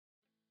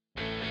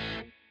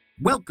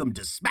Welcome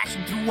to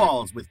Smashing Through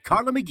Walls with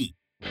Carla McGee.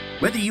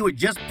 Whether you are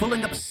just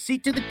pulling up a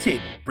seat to the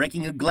table,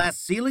 breaking a glass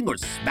ceiling, or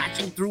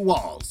smashing through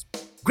walls,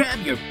 grab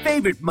your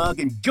favorite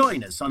mug and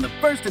join us on the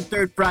first and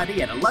third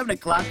Friday at 11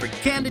 o'clock for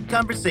candid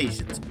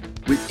conversations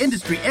with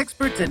industry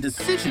experts and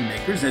decision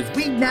makers as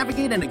we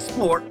navigate and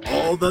explore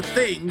all the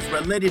things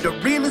related to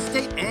real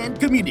estate and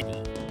community.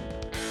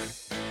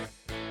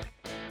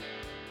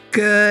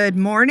 Good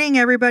morning,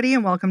 everybody,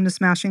 and welcome to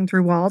Smashing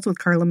Through Walls with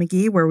Carla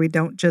McGee, where we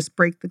don't just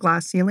break the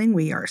glass ceiling,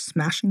 we are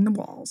smashing the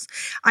walls.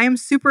 I am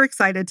super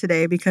excited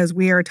today because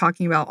we are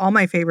talking about all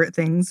my favorite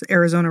things,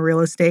 Arizona real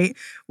estate,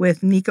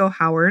 with Nico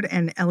Howard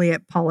and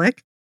Elliot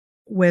Pollock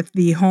with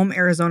the Home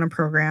Arizona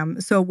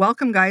program. So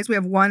welcome, guys. We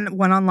have one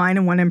online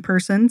and one in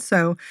person.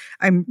 So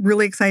I'm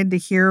really excited to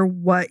hear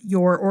what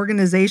your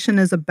organization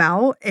is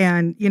about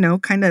and,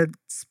 kind of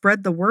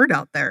spread the word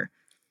out there.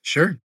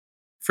 Sure.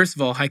 First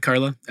of all, hi,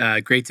 Carla.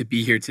 Great to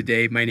be here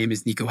today. My name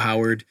is Nico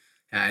Howard.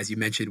 As you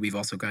mentioned, we've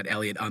also got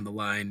Elliot on the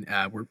line.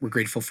 We're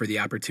grateful for the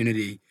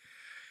opportunity.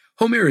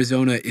 Home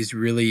Arizona is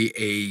really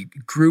a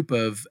group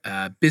of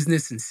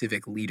business and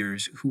civic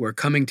leaders who are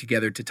coming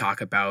together to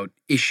talk about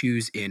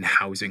issues in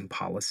housing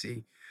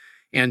policy.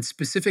 And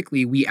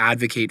specifically, we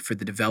advocate for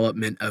the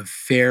development of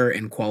fair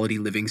and quality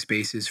living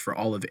spaces for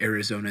all of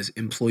Arizona's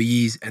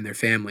employees and their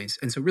families.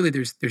 And so really,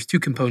 there's two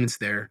components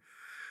there.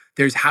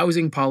 There's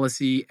housing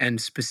policy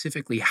and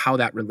specifically how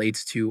that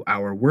relates to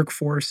our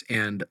workforce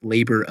and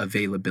labor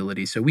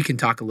availability. So we can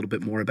talk a little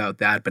bit more about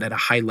that, but at a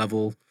high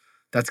level,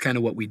 that's kind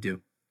of what we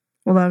do.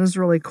 Well, that is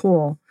really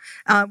cool.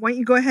 Why don't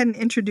you go ahead and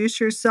introduce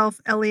yourself,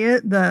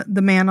 Elliot, the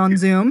man on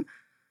Zoom?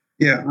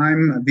 Yeah,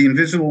 I'm the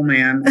invisible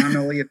man. I'm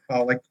Elliot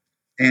Pollock.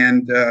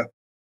 And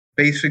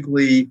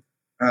basically,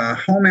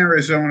 Home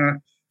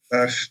Arizona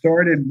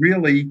started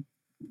really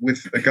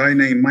with a guy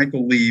named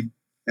Michael Lieb.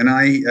 And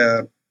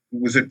I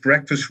was at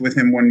breakfast with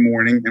him one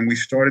morning, and we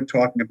started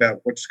talking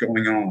about what's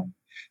going on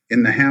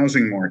in the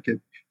housing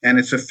market and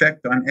its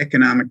effect on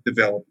economic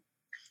development.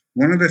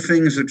 One of the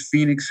things that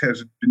Phoenix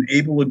has been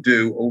able to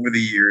do over the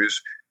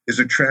years is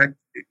attract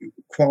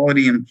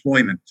quality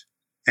employment.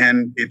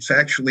 And it's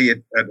actually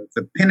at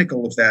the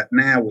pinnacle of that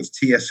now with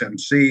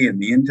TSMC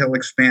and the Intel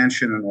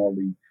expansion and all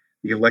the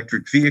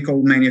electric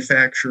vehicle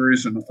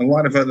manufacturers and a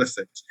lot of other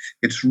things.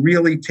 It's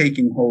really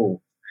taking hold.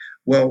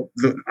 Well,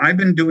 I've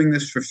been doing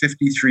this for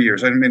 53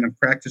 years. I've been a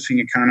practicing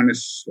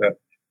economist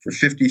for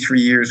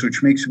 53 years,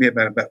 which makes me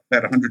about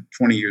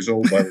 120 years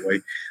old, by the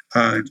way,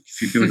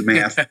 if you do the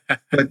math.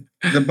 But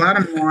the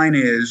bottom line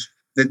is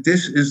that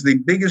this is the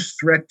biggest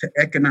threat to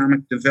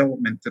economic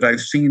development that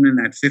I've seen in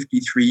that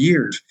 53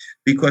 years.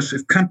 Because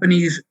if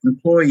companies,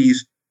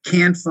 employees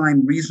can't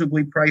find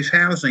reasonably priced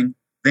housing,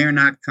 they're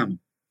not coming.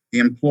 The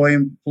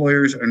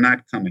employers are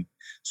not coming.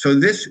 So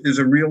this is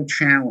a real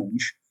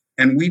challenge.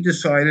 And we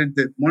decided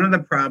that one of the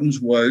problems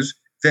was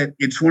that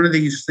it's one of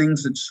these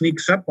things that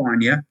sneaks up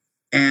on you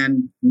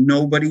and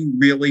nobody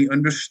really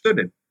understood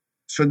it.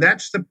 So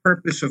that's the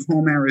purpose of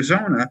Home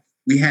Arizona.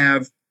 We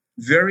have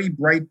very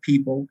bright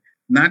people,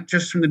 not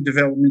just from the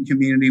development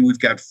community. We've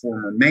got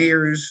former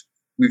mayors.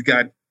 We've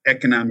got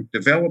economic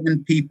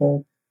development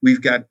people.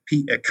 We've got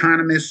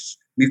economists.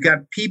 We've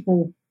got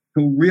people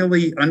who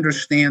really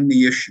understand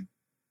the issue.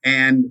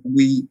 And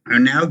we are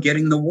now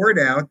getting the word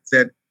out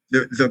that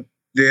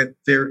that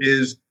there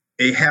is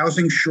a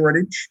housing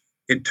shortage.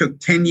 It took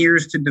 10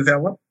 years to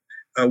develop.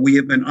 We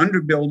have been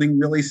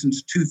underbuilding really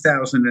since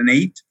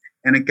 2008.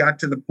 And it got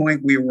to the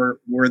point we're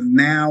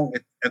now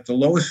at the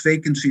lowest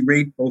vacancy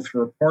rate, both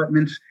for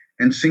apartments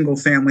and single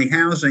family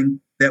housing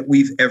that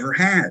we've ever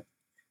had.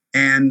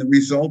 And the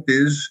result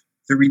is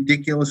the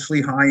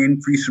ridiculously high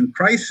increase in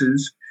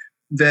prices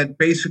that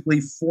basically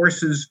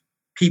forces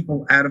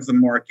people out of the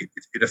market.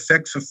 It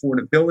affects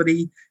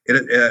affordability.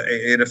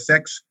 It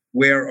affects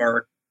where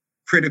our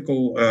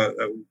critical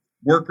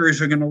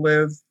workers are going to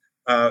live.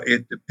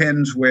 It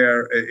depends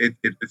where it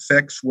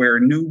affects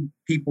where new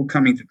people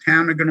coming to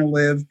town are going to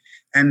live.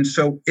 And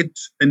so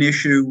it's an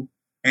issue,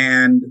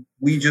 and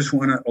we just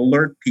want to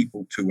alert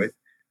people to it.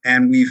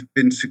 And we've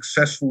been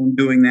successful in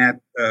doing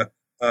that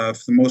for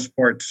the most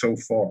part so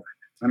far.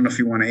 I don't know if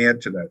you want to add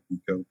to that,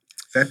 Nico.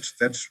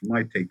 That's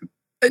my take.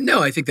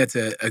 No, I think that's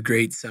a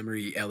great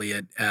summary,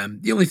 Elliot.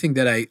 The only thing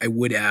that I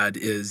would add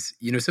is,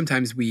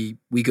 sometimes we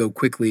go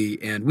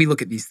quickly and we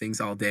look at these things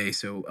all day.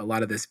 So a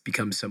lot of this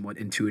becomes somewhat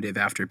intuitive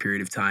after a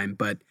period of time.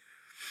 But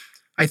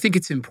I think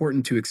it's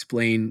important to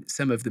explain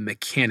some of the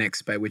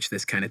mechanics by which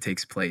this kind of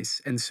takes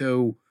place. And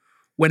so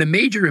when a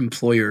major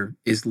employer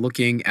is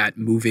looking at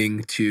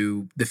moving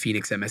to the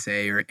Phoenix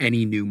MSA or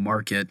any new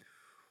market,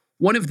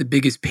 one of the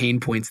biggest pain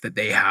points that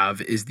they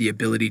have is the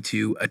ability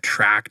to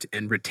attract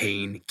and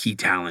retain key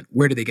talent.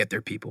 Where do they get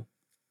their people?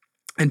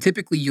 And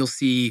typically you'll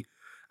see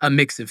a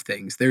mix of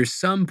things. There's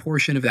some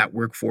portion of that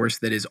workforce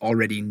that is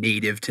already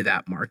native to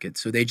that market.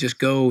 So they just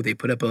go, they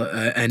put up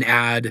an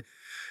ad,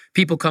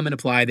 people come and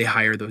apply, they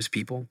hire those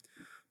people.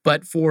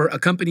 But for a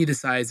company the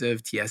size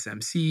of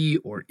TSMC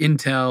or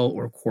Intel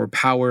or Core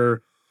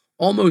Power,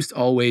 almost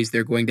always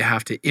they're going to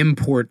have to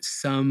import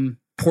some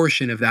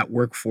portion of that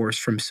workforce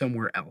from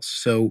somewhere else.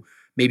 So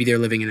maybe they're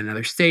living in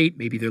another state,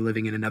 maybe they're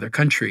living in another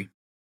country.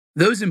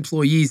 Those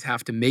employees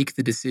have to make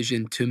the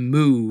decision to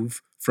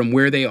move from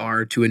where they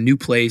are to a new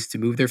place, to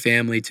move their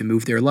family, to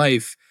move their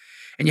life.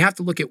 And you have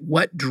to look at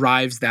what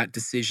drives that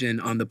decision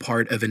on the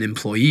part of an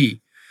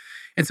employee.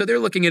 And so they're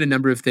looking at a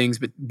number of things,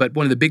 but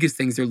one of the biggest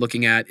things they're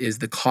looking at is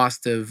the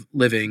cost of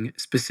living,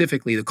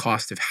 specifically the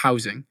cost of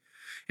housing.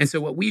 And so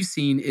what we've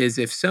seen is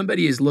if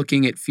somebody is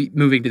looking at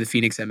moving to the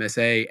Phoenix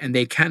MSA and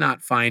they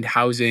cannot find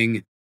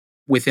housing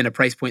within a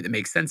price point that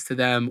makes sense to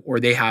them, or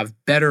they have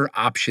better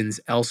options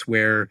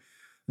elsewhere,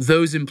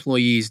 those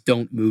employees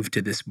don't move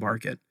to this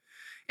market.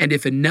 And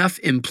if enough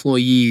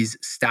employees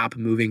stop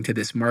moving to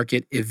this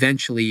market,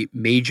 eventually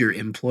major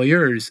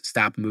employers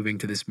stop moving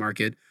to this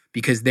market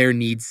because their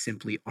needs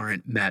simply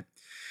aren't met.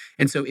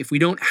 And so if we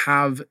don't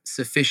have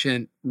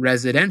sufficient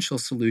residential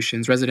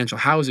solutions, residential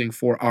housing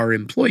for our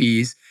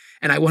employees,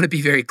 and I want to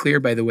be very clear,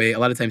 by the way, a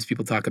lot of times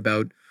people talk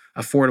about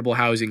affordable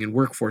housing and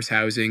workforce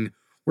housing.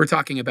 We're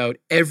talking about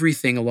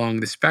everything along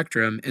the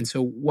spectrum. And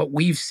so what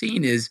we've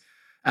seen is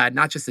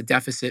not just a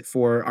deficit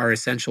for our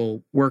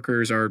essential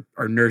workers, our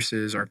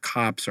nurses, our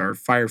cops, our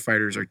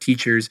firefighters, our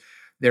teachers.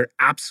 There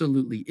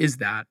absolutely is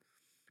that.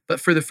 But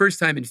for the first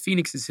time in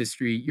Phoenix's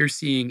history, you're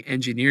seeing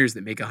engineers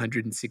that make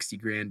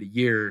 $160,000 a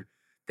year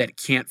that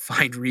can't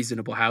find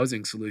reasonable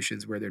housing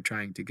solutions where they're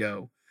trying to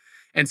go.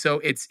 And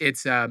so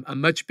it's a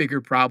much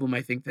bigger problem,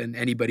 I think, than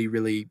anybody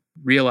really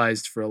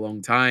realized for a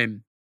long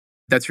time.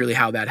 That's really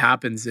how that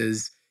happens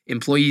is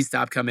employees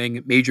stop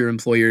coming, major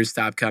employers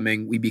stop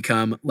coming. We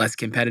become less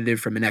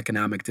competitive from an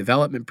economic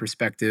development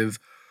perspective.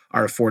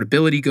 Our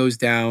affordability goes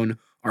down,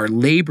 our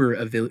labor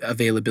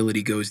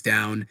availability goes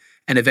down,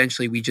 and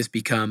eventually we just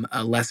become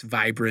a less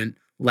vibrant,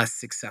 less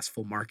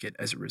successful market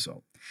as a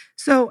result.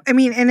 So, I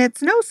mean, and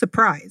it's no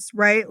surprise,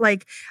 right?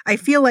 Like, I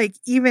feel like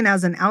even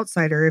as an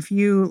outsider, if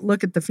you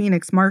look at the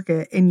Phoenix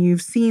market and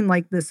you've seen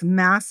like this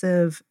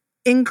massive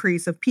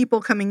increase of people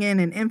coming in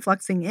and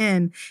influxing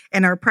in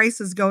and our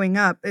prices going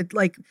up, it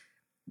like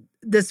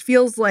this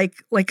feels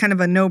like kind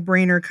of a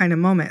no-brainer kind of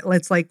moment.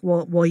 It's like,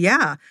 well,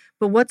 yeah,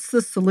 but what's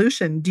the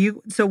solution?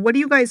 So what do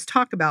you guys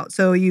talk about?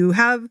 So you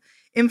have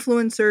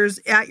influencers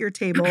at your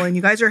table and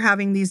you guys are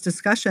having these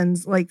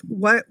discussions. Like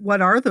what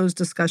are those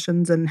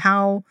discussions and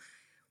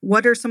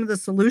what are some of the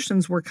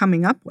solutions we're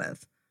coming up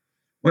with?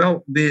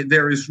 Well,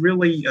 there is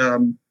really,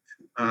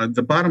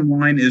 the bottom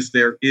line is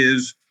there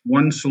is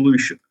one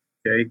solution,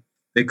 okay?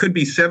 There could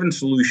be 7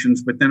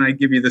 solutions, but then I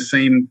give you the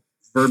same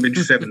verbiage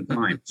 7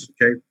 times,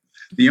 okay?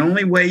 The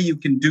only way you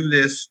can do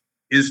this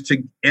is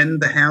to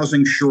end the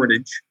housing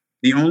shortage.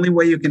 The only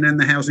way you can end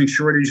the housing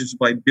shortage is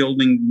by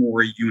building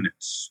more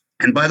units.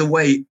 And by the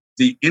way,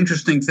 the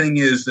interesting thing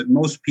is that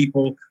most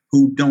people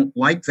who don't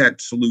like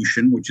that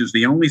solution, which is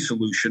the only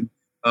solution,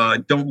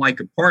 don't like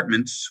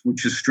apartments,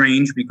 which is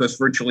strange because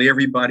virtually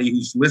everybody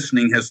who's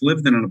listening has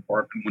lived in an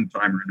apartment one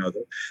time or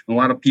another. And a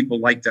lot of people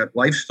like that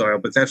lifestyle,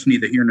 but that's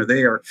neither here nor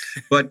there.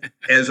 But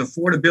as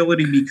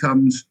affordability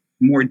becomes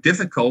more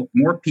difficult,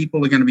 more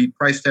people are going to be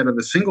priced out of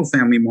the single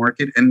family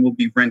market and will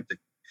be renting.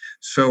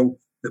 So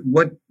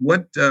what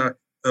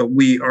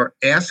we are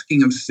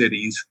asking of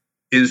cities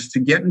is to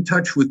get in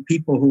touch with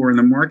people who are in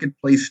the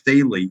marketplace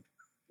daily.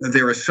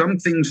 There are some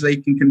things they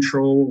can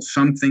control,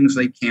 some things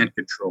they can't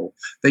control.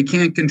 They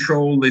can't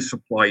control the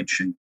supply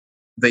chain.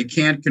 They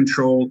can't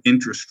control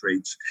interest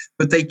rates,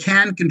 but they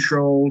can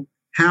control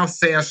how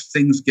fast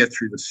things get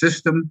through the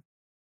system.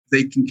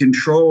 They can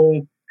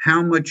control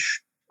how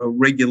much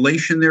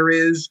regulation there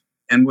is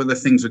and whether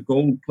things are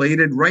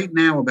gold-plated. Right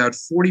now, about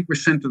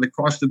 40% of the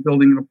cost of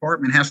building an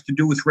apartment has to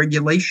do with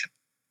regulation,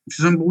 which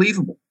is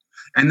unbelievable.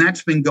 And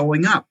that's been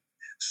going up.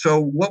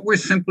 So what we're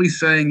simply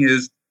saying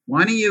is,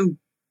 why don't you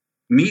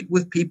meet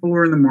with people who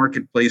are in the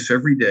marketplace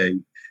every day,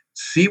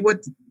 see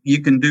what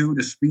you can do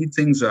to speed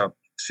things up,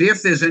 see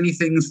if there's any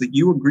things that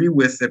you agree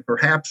with that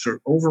perhaps are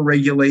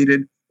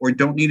overregulated or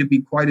don't need to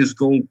be quite as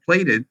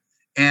gold-plated.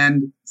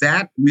 And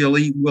that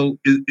really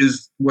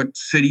is what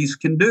cities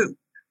can do.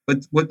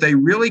 But what they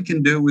really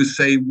can do is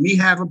say, we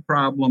have a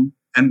problem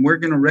and we're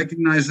going to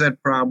recognize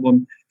that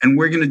problem and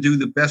we're going to do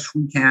the best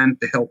we can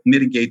to help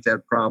mitigate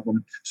that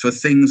problem so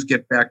things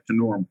get back to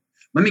normal.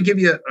 Let me give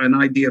you an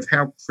idea of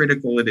how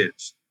critical it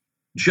is.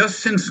 Just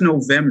since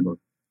November,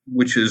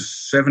 which is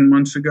 7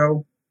 months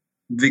ago,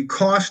 the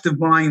cost of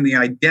buying the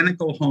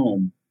identical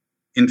home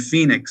in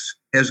Phoenix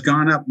has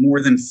gone up more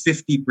than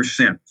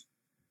 50%.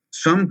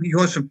 Some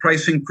because of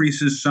price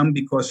increases, some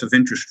because of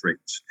interest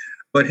rates.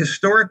 But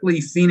historically,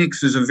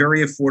 Phoenix is a very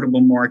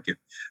affordable market.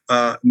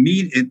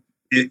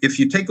 If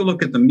you take a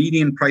look at the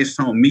median priced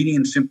home,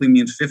 median simply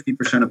means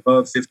 50%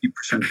 above,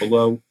 50%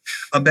 below.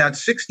 About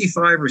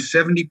 65 or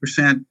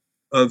 70%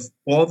 of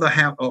all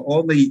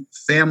the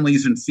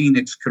families in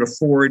Phoenix could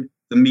afford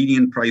the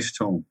median priced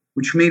home,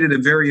 which made it a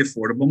very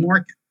affordable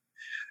market.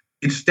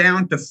 It's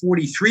down to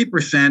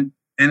 43%,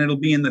 and it'll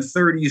be in the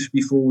 30s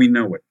before we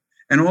know it.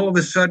 And all of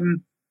a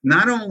sudden,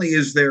 not only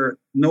is there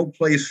no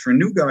place for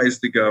new guys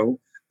to go,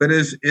 but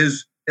as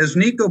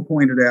Nico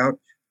pointed out,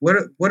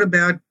 what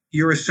about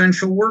your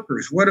essential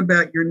workers? What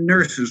about your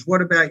nurses?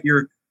 What about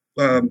your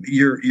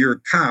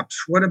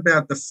cops? What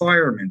about the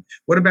firemen?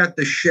 What about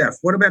the chef?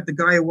 What about the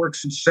guy who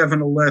works at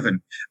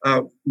 7-Eleven?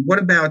 What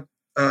about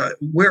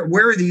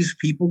where are these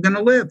people going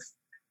to live?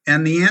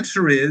 And the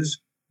answer is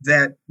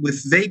that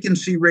with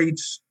vacancy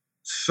rates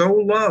so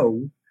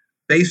low,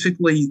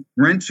 basically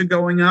rents are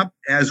going up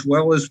as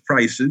well as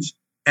prices,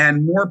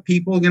 and more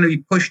people are going to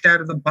be pushed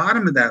out of the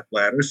bottom of that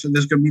ladder. So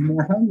there's going to be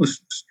more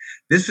homelessness.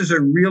 This is a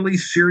really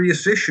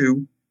serious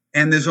issue,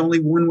 and there's only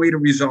one way to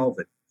resolve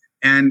it.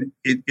 And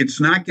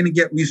it's not going to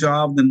get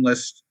resolved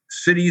unless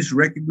cities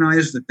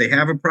recognize that they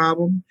have a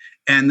problem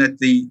and that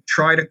they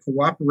try to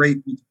cooperate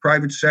with the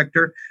private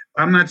sector.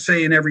 I'm not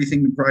saying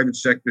everything the private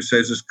sector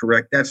says is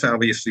correct. That's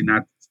obviously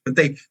not. But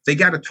they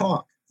got to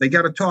talk. They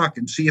got to talk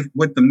and see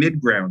what the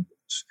mid-ground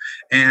is.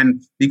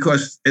 And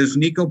because, as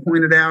Nico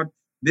pointed out,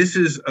 this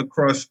is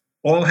across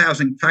all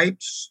housing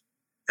types,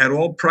 at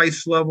all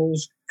price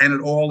levels, and at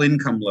all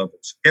income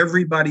levels.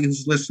 Everybody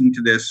who's listening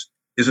to this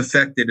is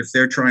affected if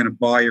they're trying to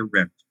buy or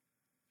rent.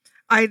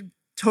 I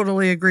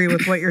totally agree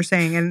with what you're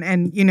saying.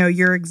 And you know,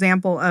 your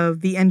example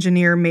of the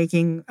engineer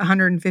making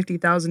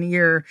 $150,000 a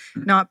year,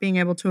 not being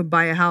able to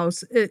buy a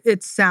house,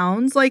 it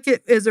sounds like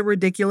it is a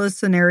ridiculous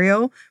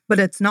scenario, but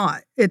it's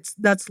not.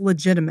 That's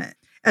legitimate.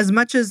 As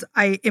much as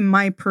in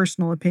my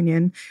personal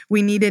opinion,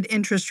 we needed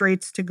interest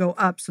rates to go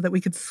up so that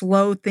we could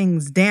slow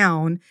things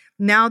down.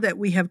 Now that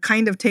we have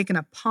kind of taken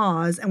a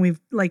pause and we've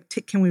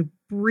can we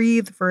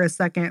breathe for a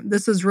second?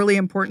 This is really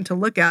important to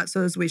look at.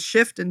 So as we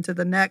shift into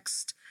the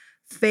next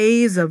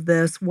phase of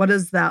this, what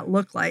does that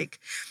look like?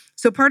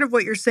 So part of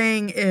what you're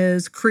saying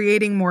is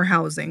creating more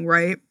housing,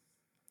 right?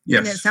 Yes.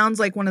 And it sounds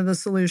like one of the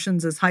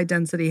solutions is high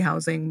density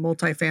housing,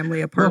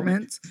 multifamily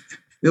apartments.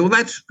 When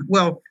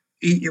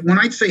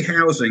I say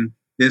housing,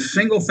 there's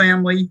single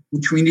family,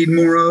 which we need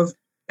more of,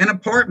 and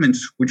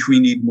apartments, which we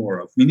need more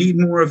of. We need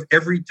more of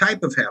every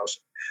type of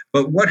housing.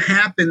 But what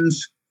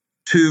happens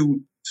to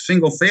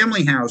single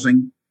family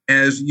housing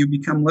as you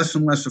become less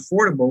and less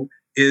affordable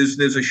is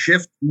there's a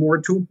shift more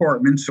to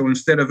apartments. So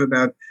instead of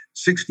about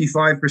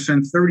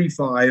 65%,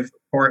 35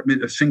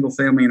 single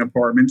family and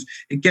apartments,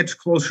 it gets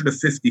closer to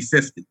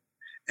 50-50.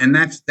 And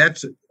that's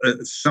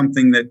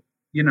something that,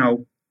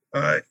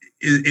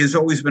 is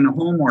always been a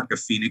hallmark of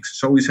Phoenix.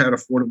 It's always had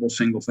affordable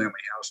single family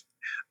housing.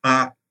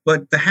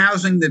 But the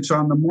housing that's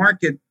on the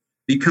market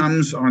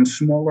becomes on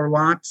smaller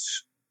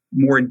lots,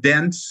 more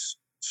dense,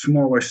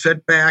 smaller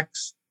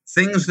setbacks,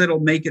 things that'll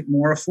make it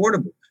more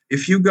affordable.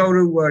 If you go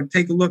to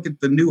take a look at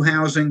the new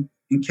housing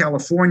in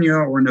California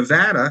or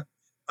Nevada,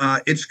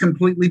 it's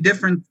completely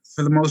different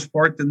for the most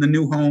part than the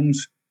new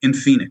homes in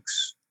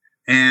Phoenix.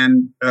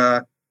 And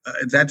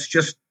that's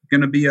just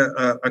going to be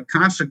a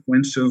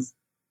consequence of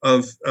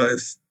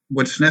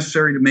what's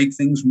necessary to make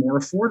things more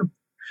affordable.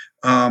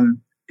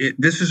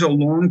 This is a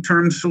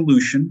long-term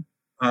solution,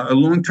 a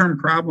long-term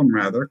problem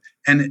rather,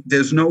 and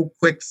there's no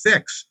quick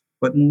fix.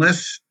 But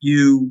unless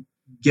you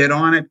get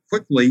on it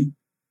quickly,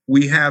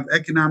 we have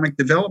economic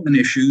development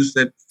issues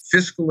that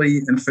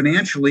fiscally and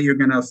financially are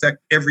going to affect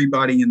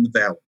everybody in the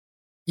valley.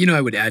 I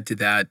would add to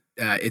that,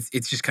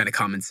 it's just kind of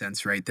common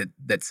sense, right?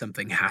 That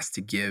something has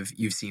to give.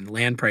 You've seen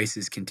land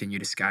prices continue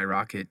to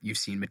skyrocket. You've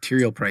seen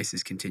material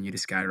prices continue to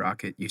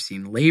skyrocket. You've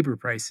seen labor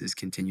prices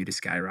continue to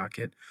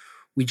skyrocket.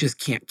 We just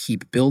can't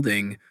keep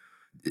building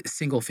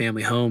single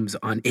family homes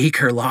on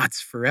acre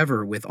lots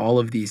forever with all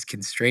of these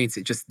constraints.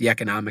 The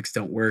economics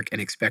don't work, and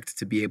expect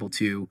to be able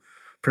to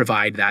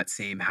provide that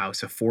same house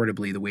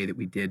affordably the way that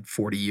we did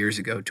 40 years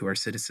ago to our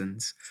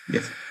citizens.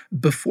 Yes.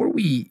 Before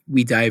we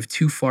dive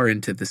too far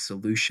into the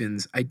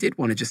solutions, I did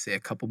want to just say a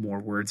couple more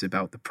words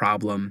about the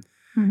problem.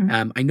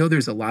 Mm-hmm. I know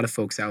there's a lot of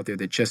folks out there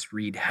that just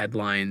read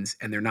headlines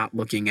and they're not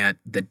looking at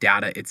the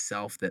data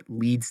itself that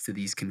leads to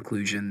these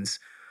conclusions.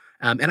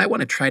 And I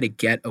want to try to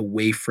get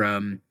away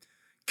from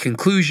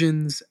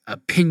conclusions,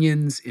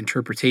 opinions,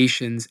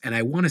 interpretations, and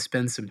I want to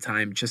spend some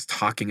time just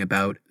talking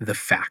about the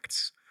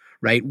facts.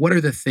 Right? What are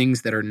the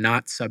things that are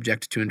not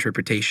subject to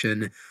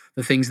interpretation,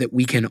 the things that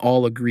we can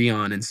all agree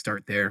on, and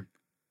start there?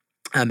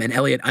 And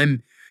Elliot,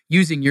 I'm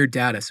using your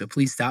data, so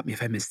please stop me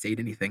if I misstate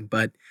anything.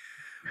 But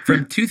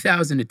from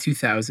 2000 to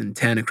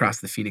 2010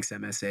 across the Phoenix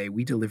MSA,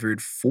 we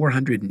delivered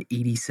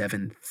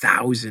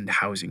 487,000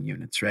 housing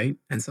units, right?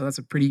 And so that's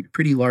a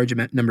pretty large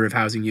number of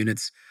housing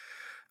units.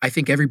 I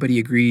think everybody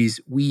agrees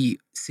we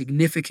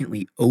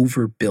significantly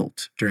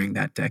overbuilt during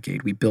that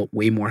decade. We built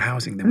way more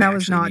housing than we actually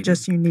needed. That was not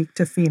just unique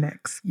to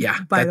Phoenix.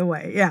 Yeah. By the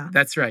way, yeah.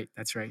 That's right.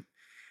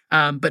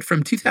 But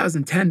from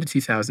 2010 to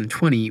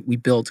 2020, we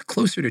built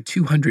closer to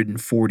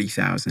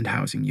 240,000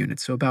 housing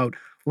units. So about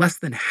less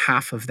than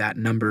half of that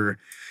number.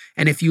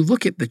 And if you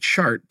look at the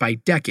chart by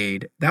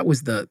decade, that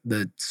was the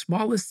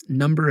smallest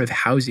number of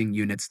housing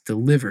units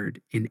delivered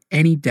in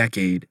any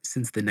decade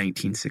since the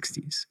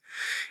 1960s.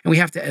 And we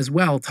have to as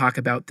well talk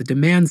about the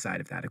demand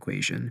side of that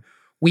equation.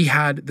 We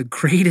had the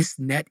greatest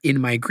net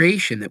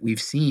in-migration that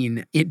we've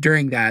seen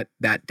during that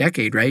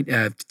decade, right?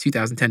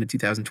 2010 to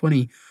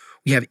 2020,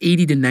 we have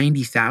 80 to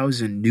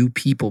 90,000 new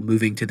people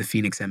moving to the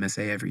Phoenix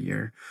MSA every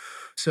year.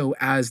 So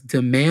as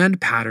demand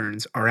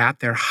patterns are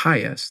at their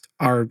highest,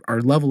 our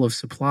level of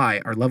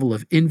supply, our level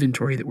of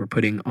inventory that we're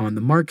putting on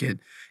the market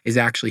is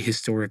actually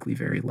historically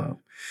very low.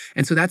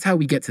 And so that's how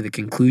we get to the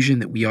conclusion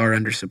that we are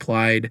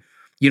undersupplied.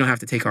 You don't have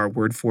to take our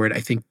word for it.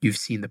 I think you've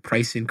seen the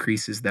price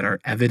increases that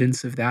are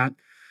evidence of that.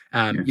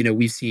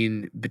 We've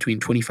seen between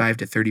 25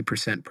 to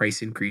 30%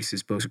 price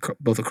increases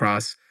both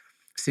across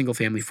single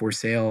family for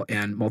sale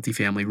and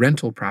multifamily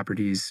rental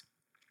properties,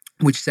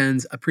 which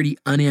sends a pretty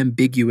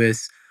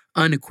unambiguous,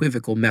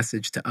 unequivocal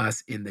message to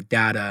us in the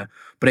data.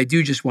 But I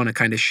do just want to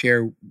kind of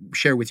share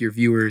with your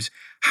viewers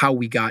how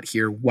we got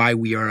here, why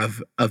we are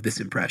of this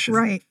impression.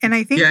 Right. And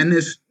I think and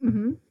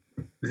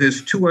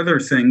there's two other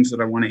things that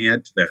I want to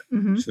add to that.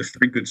 It's a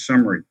very good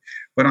summary.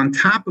 But on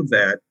top of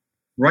that,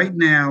 right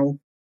now,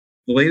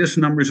 the latest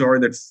numbers are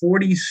that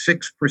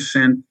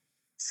 46%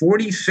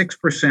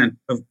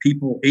 of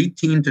people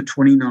 18 to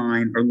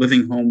 29 are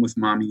living home with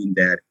mommy and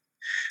daddy.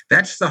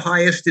 That's the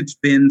highest it's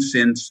been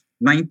since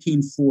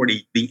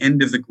 1940, the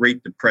end of the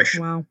Great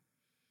Depression. Wow.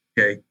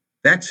 Okay,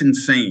 that's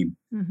insane.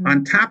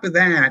 On top of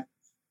that,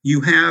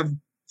 you have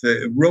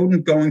the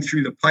rodent going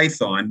through the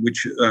python,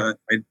 which the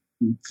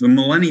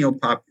millennial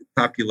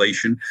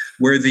population,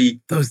 where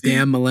those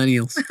damn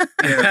millennials.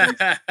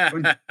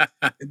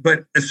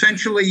 But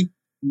essentially,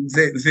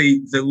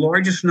 the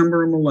largest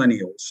number of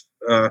millennials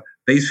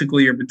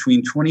basically are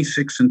between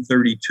 26 and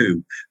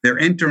 32. They're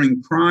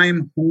entering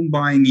prime home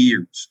buying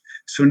years.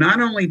 So not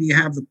only do you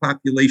have the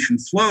population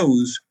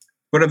flows,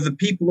 but of the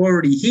people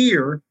already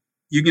here,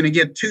 you're going to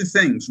get two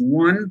things.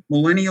 One,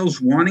 millennials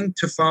wanting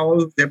to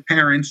follow their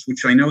parents,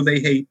 which I know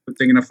they hate, but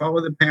they're going to follow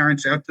their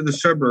parents out to the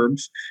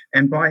suburbs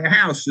and buy a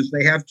house as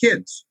they have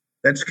kids.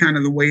 That's kind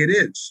of the way it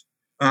is.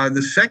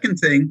 The second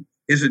thing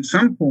is at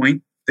some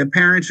point, their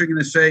parents are going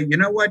to say, you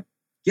know what?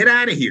 Get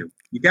out of here.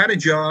 You got a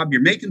job.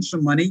 You're making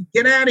some money.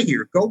 Get out of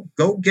here. Go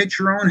get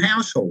your own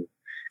household.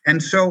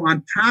 And so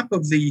on top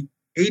of the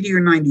 80 or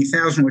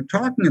 90,000 we're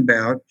talking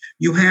about,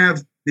 you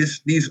have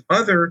these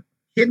other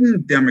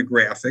hidden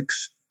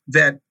demographics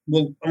that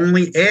will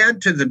only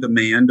add to the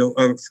demand,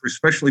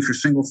 especially for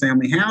single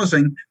family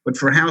housing, but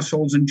for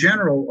households in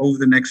general over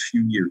the next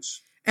few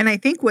years. And I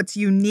think what's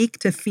unique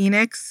to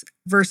Phoenix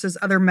versus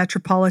other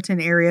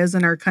metropolitan areas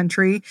in our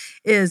country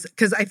is,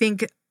 because I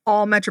think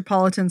all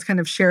metropolitans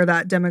kind of share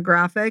that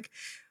demographic.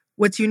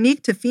 What's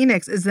unique to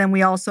Phoenix is then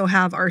we also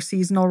have our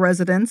seasonal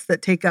residents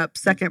that take up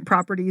second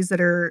properties that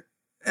are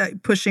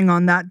pushing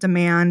on that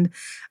demand.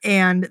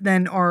 And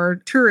then our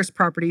tourist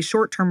properties,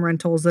 short-term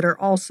rentals that are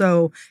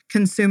also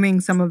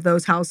consuming some of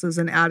those houses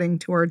and adding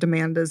to our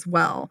demand as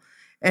well.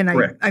 And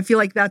I feel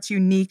like that's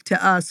unique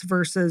to us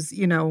versus,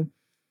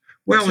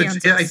 Well, I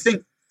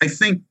think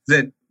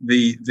that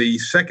the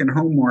second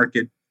home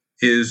market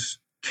is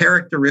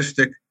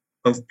characteristic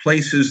of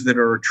places that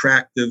are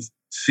attractive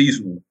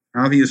seasonally.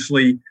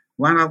 Obviously,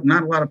 not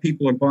a lot of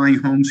people are buying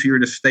homes here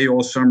to stay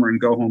all summer and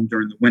go home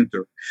during the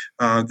winter.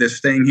 They're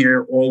staying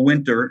here all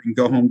winter and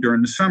go home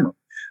during the summer.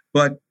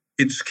 But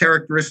it's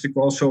characteristic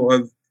also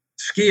of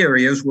ski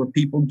areas where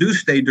people do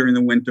stay during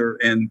the winter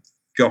and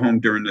go home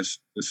during the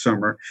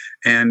summer.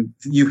 And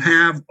you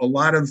have a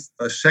lot of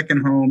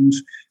second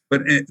homes,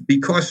 but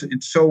because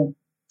it's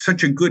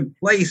such a good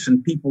place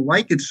and people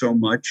like it so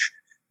much,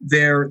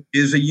 there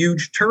is a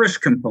huge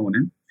tourist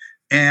component,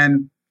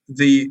 and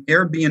the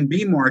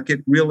Airbnb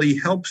market really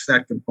helps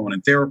that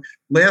component.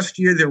 Last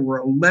year, there were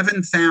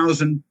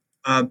 11,000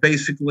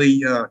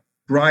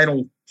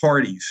 bridal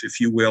parties,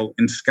 if you will,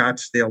 in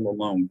Scottsdale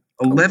alone.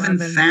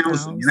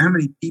 11,000. You know how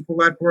many people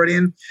that brought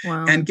in?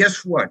 Wow. And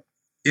guess what?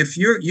 If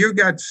you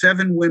got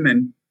 7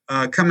 women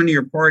coming to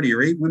your party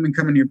or 8 women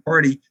coming to your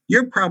party,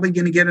 you're probably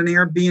going to get an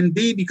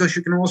Airbnb because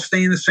you can all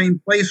stay in the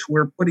same place,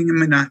 where putting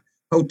them in a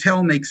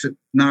hotel makes it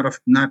not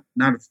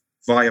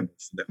viable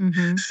for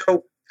them.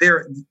 So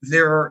there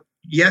are,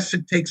 yes,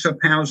 it takes up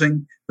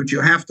housing, but you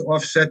have to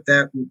offset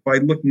that by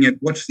looking at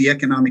what's the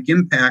economic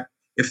impact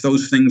if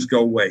those things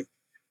go away.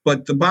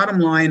 But the bottom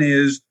line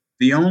is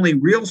the only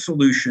real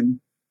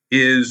solution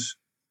is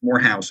more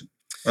housing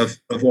of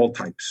all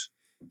types.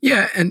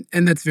 Yeah, and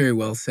that's very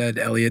well said,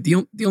 Elliot.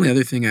 The only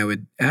other thing I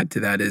would add to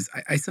that is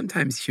I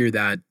sometimes hear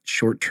that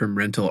short-term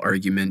rental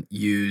argument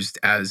used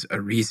as a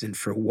reason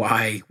for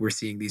why we're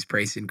seeing these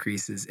price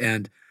increases.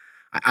 And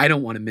I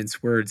don't want to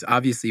mince words.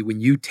 Obviously, when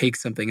you take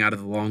something out of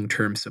the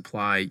long-term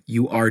supply,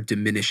 you are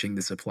diminishing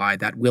the supply.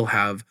 That will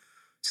have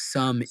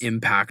some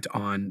impact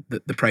on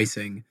the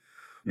pricing.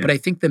 Yeah. But I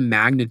think the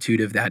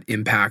magnitude of that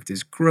impact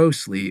is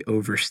grossly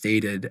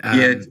overstated.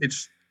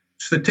 It's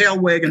the tail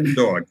wagging the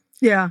dog.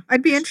 Yeah,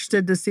 I'd be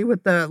interested to see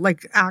what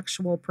the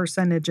actual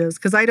percentage is,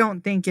 because I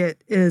don't think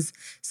it is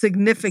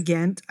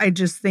significant. I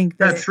just think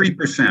that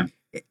 3%.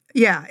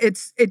 Yeah, it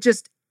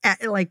just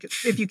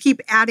if you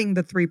keep adding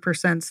the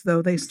 3%,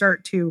 though, they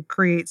start to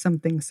create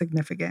something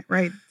significant,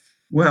 right?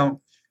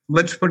 Well,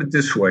 let's put it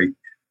this way: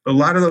 a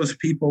lot of those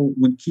people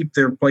would keep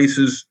their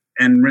places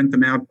and rent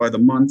them out by the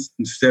month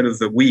instead of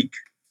the week,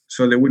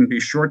 so there wouldn't be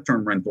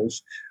short-term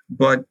rentals.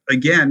 But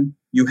again,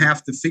 you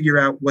have to figure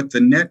out what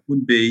the net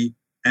would be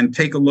and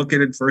take a look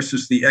at it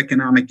versus the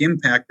economic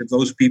impact of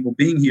those people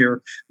being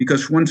here.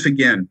 Because once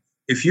again,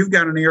 if you've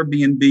got an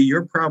Airbnb,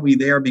 you're probably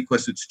there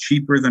because it's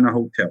cheaper than a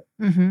hotel.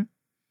 Mm-hmm.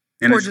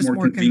 And or it's just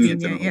more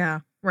convenient.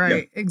 Yeah,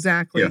 right. Yeah.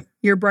 Exactly. Yeah.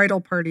 Your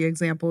bridal party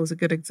example is a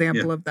good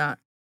example of that.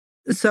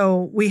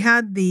 So we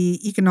had the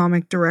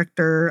economic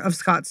director of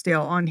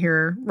Scottsdale on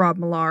here, Rob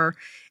Millar.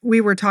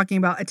 We were talking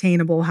about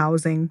attainable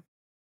housing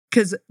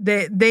because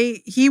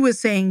he was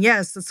saying,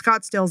 yes,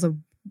 Scottsdale is a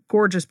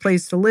gorgeous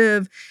place to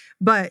live,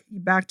 but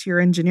back to your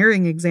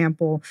engineering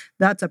example,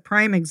 that's a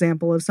prime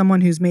example of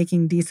someone who's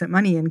making decent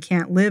money and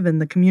can't live in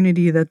the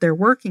community that they're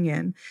working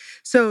in.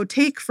 So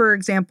take, for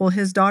example,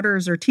 his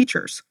daughters are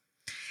teachers.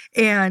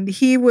 And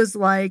he was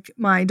like,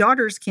 my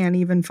daughters can't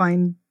even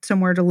find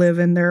somewhere to live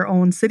in their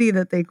own city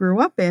that they grew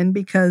up in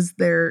because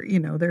their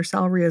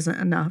salary isn't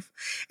enough.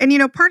 And,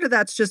 part of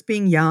that's just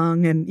being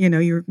young and,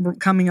 you're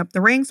coming up the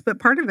ranks, but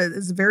part of it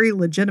is very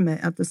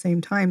legitimate at the same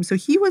time. So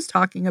he was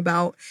talking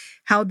about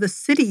how the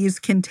cities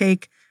can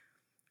take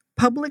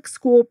public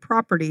school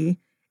property,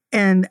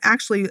 and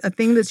actually a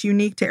thing that's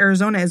unique to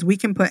Arizona is we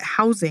can put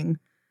housing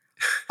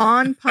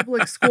on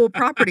public school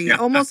property,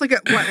 almost like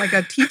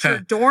a teacher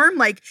dorm.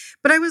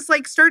 But I was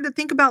started to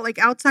think about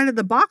outside of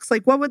the box,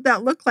 what would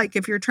that look like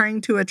if you're trying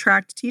to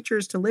attract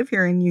teachers to live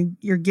here and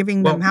you're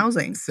giving them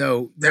housing?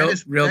 So that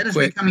is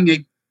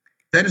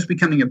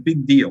becoming a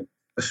big deal,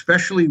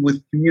 especially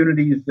with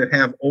communities that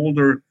have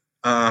older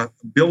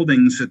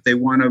buildings that they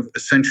want to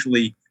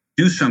essentially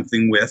do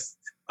something with,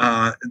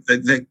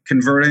 that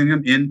converting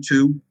them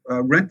into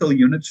rental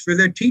units for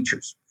their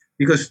teachers,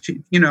 because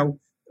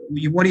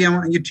what do you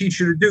want your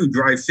teacher to do?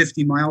 Drive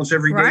 50 miles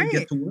every day to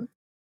get to work?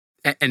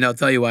 And I'll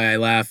tell you why I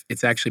laugh.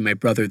 It's actually my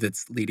brother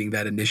that's leading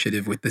that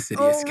initiative with the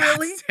city of Scottsdale. Oh,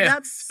 really?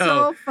 That's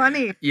so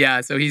funny.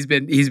 Yeah, so he's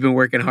been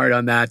working hard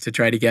on that to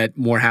try to get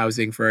more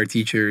housing for our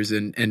teachers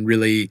and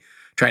really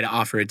try to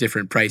offer a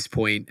different price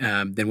point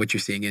than what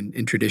you're seeing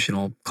in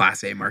traditional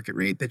Class A market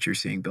rate that you're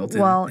seeing built in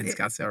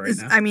Scottsdale right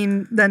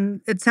now.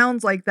 Then it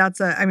sounds like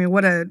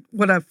what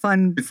a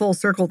fun full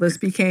circle this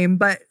became.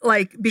 But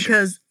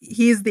because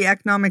he's the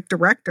economic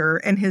director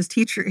and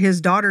his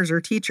daughters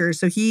are teachers,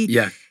 so he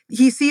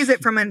sees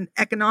it from an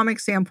economic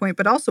standpoint,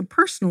 but also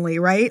personally,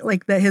 right?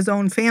 His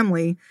own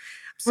family.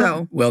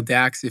 So well,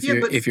 Dax,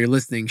 if you're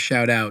listening,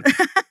 shout out.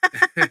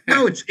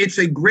 No, it's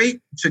a great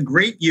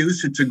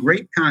use. It's a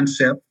great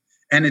concept.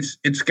 And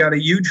it's got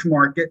a huge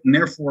market, and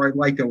therefore I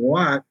like it a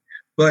lot.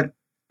 But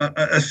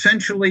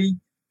essentially,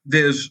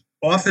 there's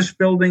office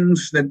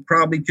buildings that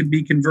probably could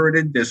be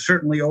converted. There's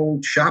certainly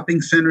old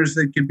shopping centers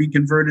that could be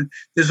converted.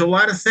 There's a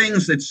lot of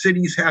things that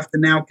cities have to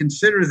now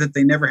consider that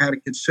they never had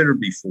to consider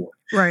before.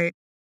 Right.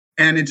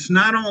 And it's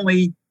not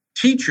only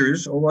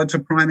teachers, although it's a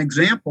prime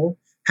example.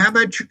 How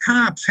about your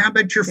cops? How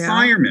about your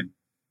firemen?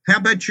 How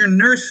about your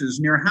nurses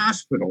in your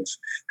hospitals?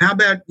 How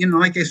about,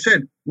 like I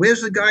said,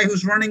 where's the guy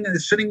who's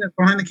sitting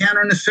behind the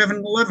counter in a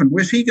 7-Eleven?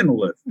 Where's he going to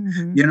live?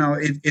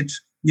 Mm-hmm.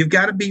 You've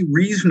got to be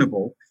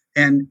reasonable.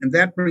 And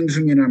that brings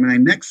me to my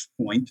next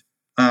point.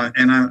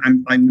 And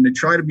I'm going to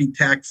try to be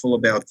tactful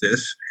about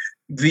this.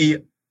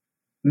 The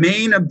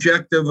main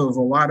objective of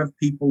a lot of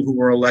people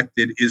who are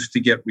elected is to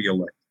get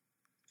reelected.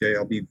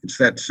 Okay, it's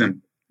that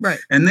simple. Right.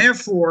 And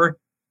therefore,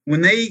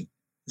 when they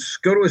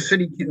go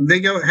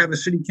to have a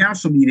city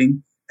council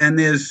meeting, and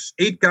there's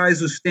 8 guys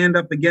who stand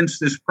up against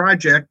this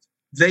project,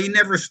 they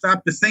never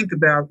stop to think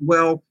about,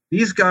 well,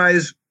 these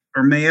guys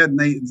are mad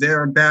and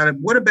they're about it.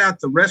 What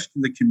about the rest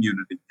of the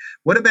community?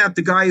 What about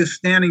the guy who's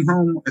staying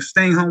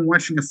home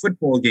watching a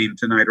football game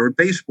tonight or a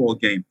baseball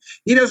game?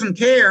 He doesn't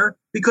care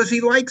because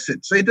he likes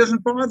it, so it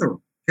doesn't bother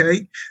him,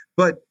 okay?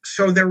 But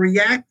so they're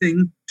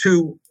reacting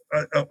to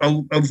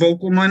a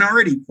vocal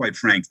minority, quite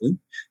frankly,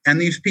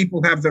 and these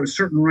people have the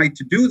certain right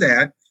to do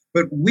that.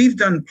 But we've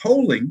done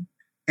polling,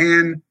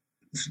 and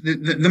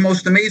the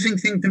most amazing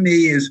thing to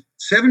me is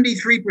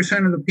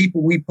 73% of the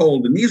people we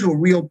polled, and these were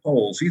real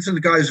polls. These are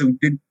the guys who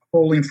did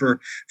polling for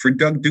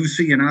Doug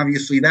Ducey, and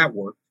obviously that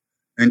worked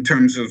in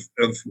terms of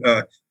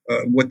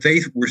what they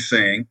were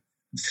saying.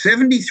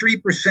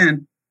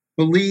 73%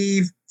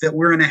 believe that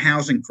we're in a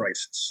housing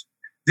crisis.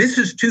 This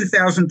is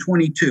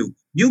 2022.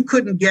 You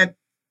couldn't get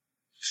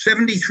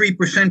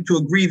 73% to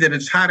agree that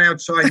it's hot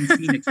outside in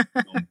Phoenix.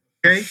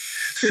 Okay,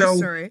 so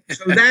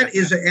that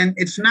is, and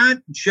it's not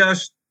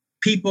just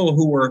people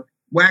who are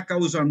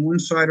wackos on one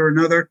side or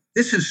another.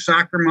 This is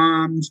soccer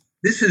moms.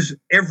 This is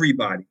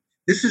everybody.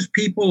 This is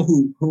people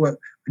who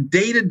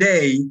day to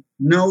day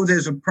know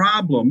there's a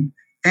problem,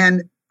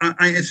 and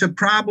it's a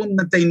problem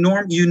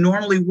that you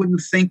normally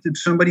wouldn't think that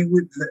somebody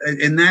would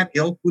in that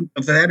ilk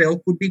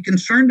would be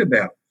concerned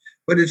about.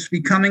 But it's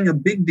becoming a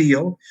big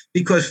deal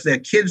because their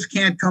kids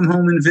can't come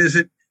home and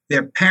visit.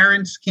 Their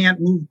parents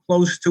can't move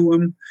close to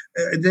them.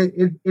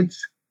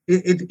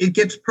 It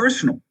gets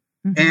personal.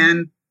 Mm-hmm.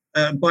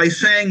 And by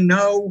saying,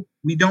 no,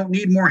 we don't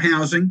need more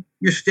housing,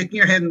 you're sticking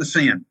your head in the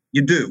sand.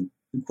 You do.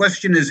 The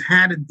question is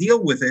how to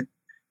deal with it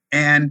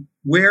and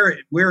where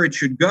it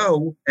should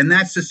go. And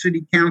that's a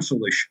city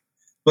council issue.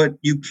 But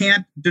you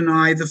can't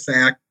deny the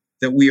fact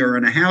that we are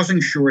in a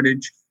housing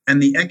shortage.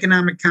 and the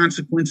economic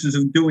consequences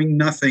of doing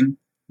nothing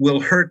will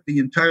hurt the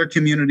entire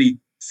community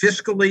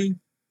fiscally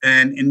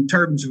and in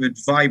terms of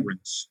its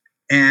vibrance.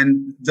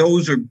 And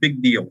those are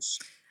big deals.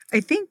 I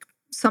think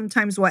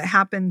sometimes what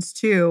happens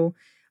too,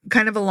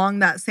 kind of along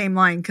that same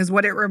line, because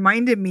what it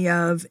reminded me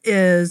of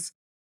is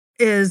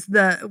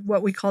the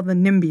what we call the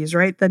NIMBYs,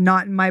 right? The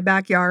not in my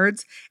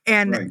backyards.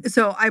 And Right.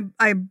 so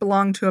I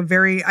belong to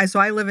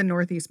I live in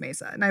Northeast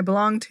Mesa, and I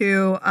belong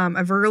to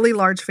a really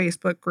large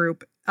Facebook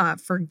group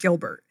for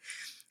Gilbert.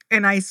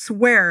 And I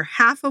swear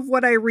half of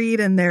what I read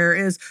in there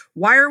is,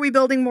 why are we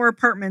building more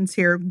apartments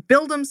here?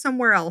 Build them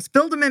somewhere else.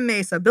 Build them in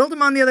Mesa. Build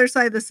them on the other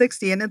side of the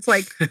 60. And it's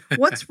like,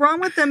 what's wrong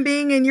with them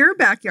being in your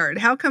backyard?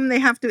 How come they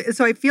have to?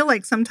 So I feel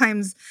like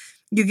sometimes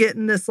you get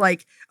in this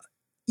like,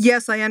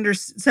 yes,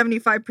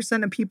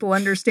 75% of people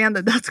understand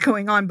that that's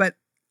going on, but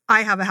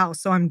I have a house,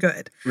 so I'm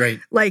good.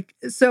 Right. Like,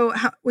 so,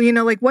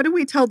 like, what do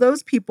we tell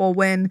those people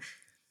when,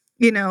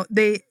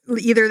 they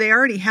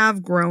already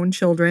have grown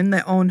children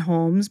that own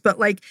homes, but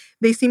like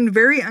they seemed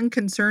very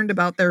unconcerned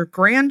about their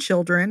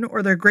grandchildren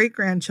or their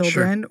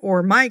great-grandchildren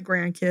or my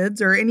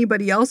grandkids or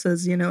anybody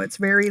else's, it's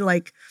very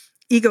like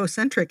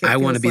egocentric. I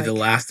want to be the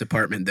last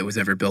apartment that was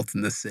ever built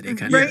in this city.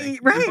 Kind right, of thing.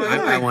 Right.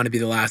 I want to be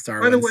the last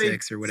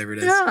R16 or whatever it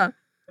is. Yeah.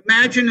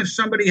 Imagine if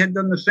somebody had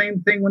done the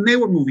same thing when they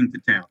were moving to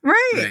town.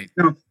 Right.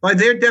 By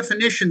their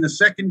definition, the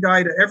second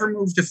guy to ever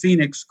move to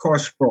Phoenix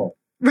caused sprawl.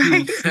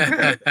 Right.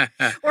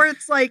 Or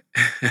it's like,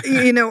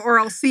 or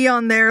I'll see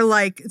on there,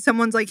 like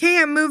someone's like,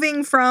 hey, I'm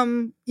moving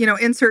from,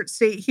 insert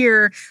state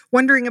here,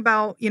 wondering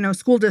about,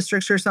 school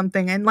districts or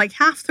something. And like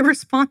half the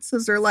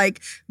responses are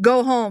like,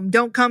 go home,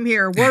 don't come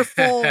here, we're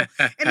full. And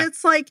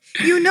it's like,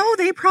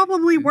 they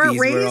probably weren't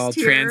These raised were all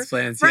here.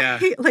 transplants,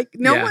 right? yeah. Like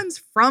no one's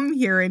from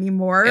here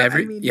anymore.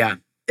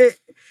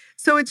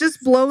 So it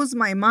just blows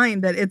my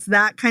mind that it's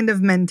that kind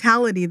of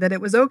mentality that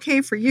it was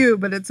okay for you,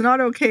 but it's not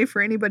okay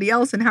for anybody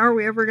else. And how are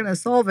we ever going to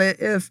solve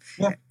it if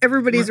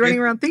everybody's running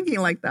around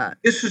thinking like that?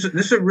 This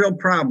is a real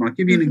problem. I'll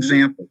give you an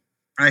example.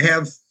 I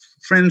have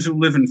friends who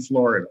live in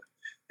Florida,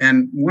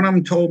 and one of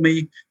them told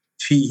me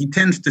he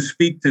tends to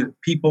speak to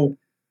people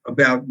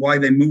about why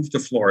they moved to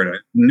Florida,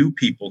 new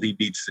people he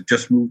meets that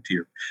just moved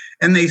here.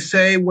 And they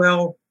say,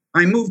 well,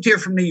 I moved here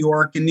from New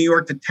York. In New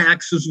York, the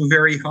taxes were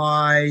very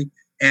high,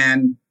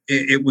 and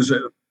it was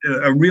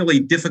a really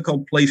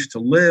difficult place to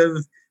live,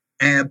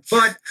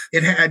 but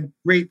it had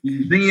great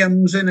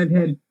museums and it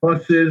had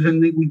buses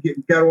and we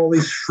got all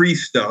this free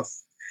stuff.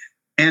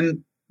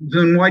 And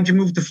then why'd you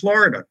move to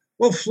Florida?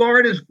 Well,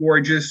 Florida's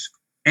gorgeous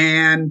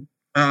and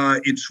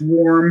it's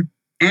warm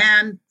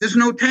and there's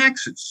no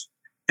taxes.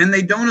 And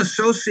they don't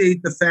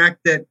associate the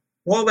fact that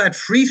all that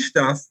free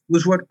stuff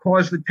was what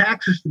caused the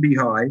taxes to be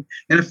high.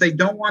 And if they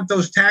don't want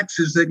those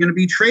taxes, they're going to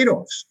be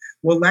trade-offs.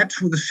 Well, that's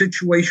the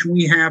situation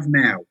we have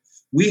now.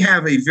 We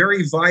have a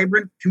very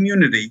vibrant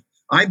community.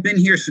 I've been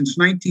here since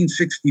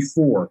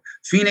 1964.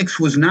 Phoenix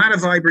was not a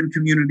vibrant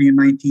community in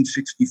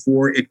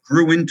 1964. It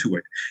grew into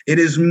it. It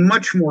is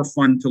much more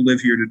fun to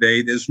live here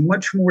today. There's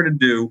much more to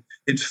do.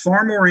 It's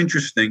far more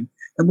interesting.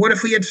 And what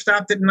if we had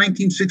stopped it in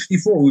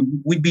 1964?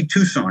 We'd be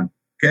Tucson,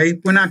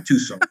 okay? We're not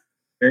Tucson,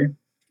 okay?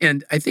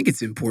 And I think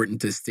it's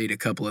important to state a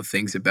couple of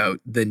things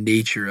about the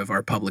nature of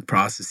our public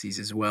processes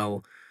as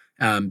well.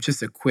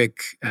 Just a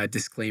quick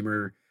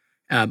disclaimer.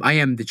 I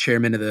am the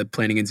chairman of the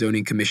Planning and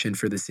Zoning Commission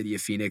for the City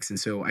of Phoenix. And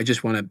so I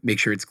just want to make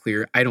sure it's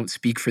clear. I don't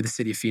speak for the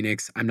City of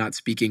Phoenix. I'm not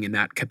speaking in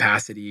that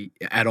capacity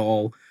at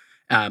all.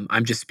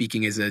 I'm just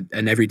speaking as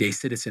an everyday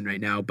citizen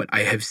right now. But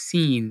I have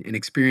seen and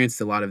experienced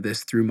a lot of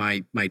this through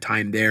my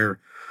time there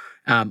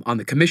on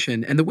the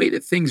commission. And the way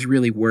that things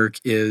really work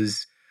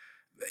is,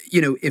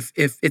 if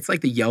it's like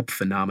the Yelp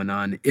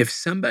phenomenon, if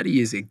somebody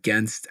is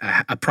against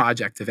a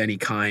project of any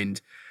kind,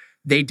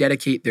 they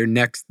dedicate the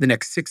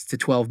next 6 to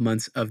 12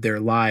 months of their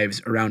lives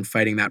around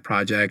fighting that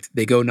project.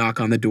 They go knock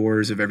on the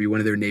doors of every one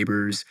of their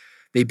neighbors.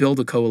 They build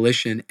a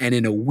coalition. And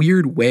in a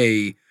weird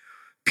way,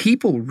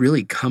 people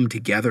really come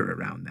together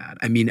around that.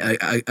 I mean,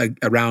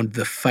 around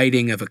the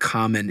fighting of a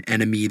common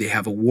enemy. They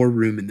have a war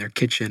room in their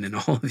kitchen and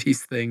all of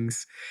these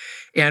things.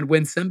 And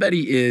when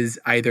somebody is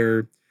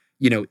either,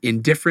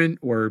 indifferent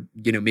or,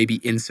 maybe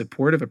in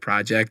support of a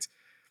project,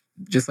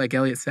 just like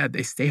Elliot said,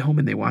 they stay home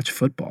and they watch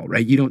football,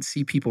 right? You don't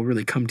see people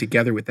really come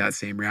together with that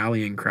same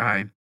rallying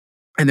cry.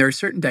 And there are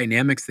certain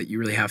dynamics that you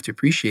really have to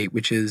appreciate,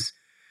 which is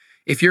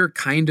if you're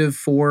kind of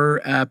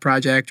for a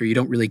project or you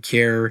don't really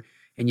care,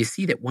 and you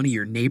see that one of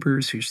your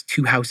neighbors who's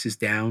 2 houses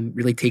down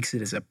really takes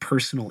it as a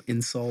personal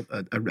insult,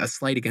 a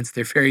slight against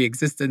their very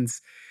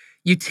existence,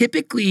 you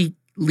typically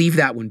leave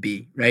that one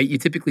be, right? You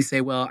typically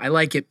say, well, I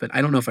like it, but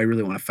I don't know if I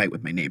really want to fight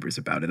with my neighbors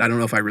about it. I don't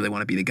know if I really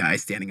want to be the guy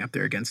standing up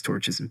there against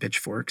torches and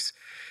pitchforks.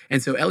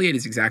 And so Elliot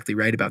is exactly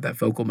right about that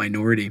vocal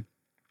minority.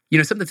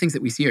 Some of the things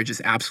that we see are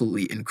just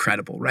absolutely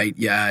incredible, right?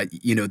 Yeah,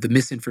 the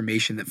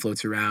misinformation that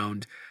floats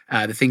around,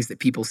 the things that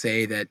people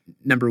say that,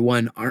 number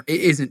one,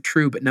 isn't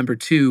true, but number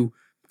two,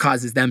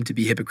 causes them to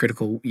be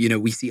hypocritical.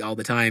 We see all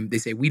the time. They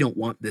say, we don't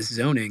want this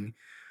zoning.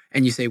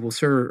 And you say, well,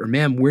 sir or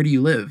ma'am, where do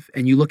you live?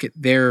 And you look at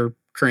their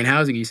current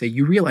housing and you say,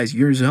 you realize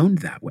you're zoned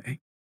that way.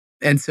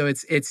 And so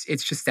it's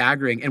just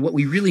staggering. And what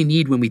we really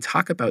need when we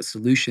talk about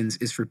solutions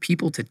is for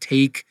people to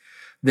take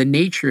the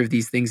nature of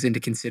these things into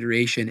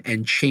consideration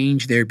and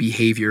change their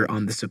behavior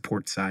on the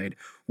support side.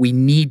 We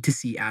need to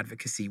see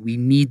advocacy. We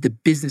need the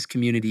business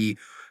community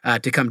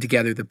to come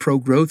together, the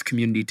pro-growth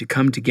community to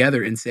come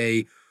together and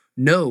say,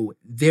 no,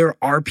 there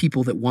are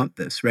people that want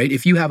this, right?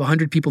 If you have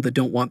 100 people that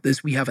don't want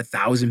this, we have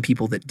 1,000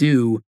 people that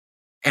do.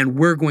 And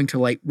we're going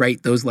to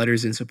write those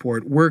letters in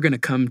support. We're going to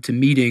come to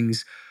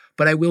meetings.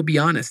 But I will be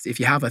honest, if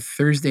you have a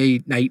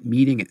Thursday night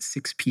meeting at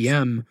 6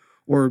 p.m.,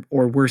 or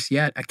worse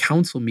yet, a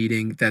council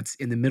meeting that's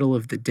in the middle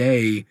of the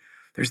day,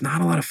 there's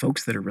not a lot of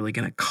folks that are really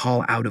going to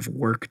call out of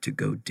work to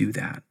go do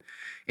that.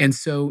 And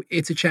so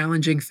it's a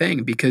challenging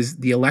thing because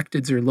the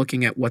electeds are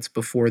looking at what's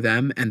before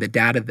them and the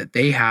data that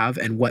they have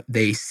and what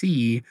they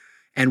see,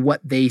 and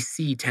what they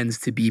see tends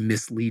to be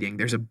misleading.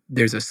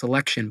 There's a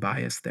selection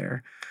bias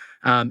there.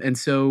 And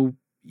so,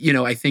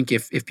 I think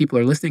if people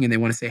are listening and they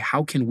want to say,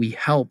 how can we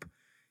help?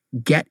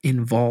 Get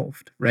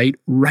involved, right?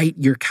 Write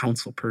your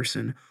council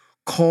person.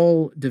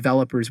 Call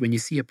developers when you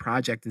see a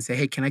project and say,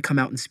 hey, can I come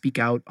out and speak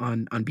out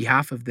on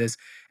behalf of this?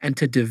 And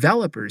to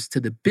developers, to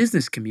the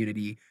business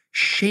community,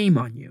 shame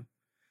on you.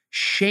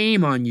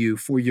 Shame on you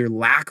for your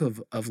lack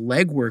of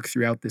legwork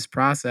throughout this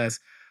process.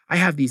 I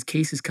have these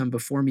cases come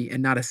before me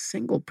and not a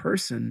single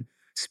person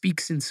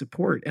speaks in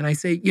support. And I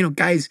say,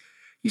 guys,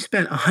 you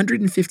spent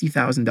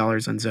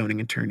 $150,000 on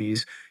zoning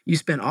attorneys. You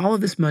spent all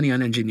of this money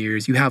on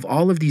engineers. You have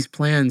all of these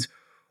plans.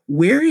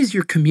 Where is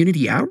your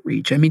community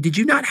outreach? I mean, did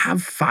you not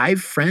have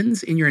 5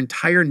 friends in your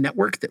entire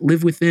network that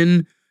live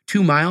within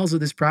 2 miles of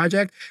this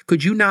project?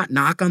 Could you not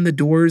knock on the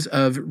doors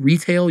of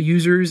retail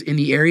users in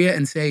the area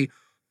and say,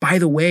 by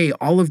the way,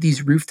 all of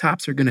these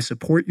rooftops are going to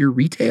support your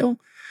retail?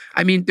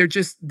 I mean,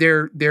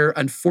 they're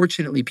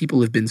unfortunately,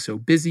 people have been so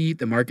busy.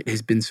 The market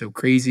has been so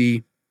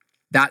crazy.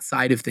 That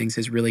side of things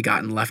has really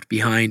gotten left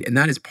behind. And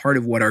that is part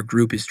of what our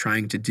group is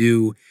trying to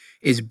do,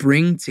 is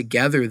bring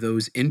together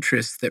those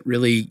interests that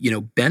really,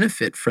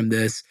 benefit from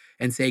this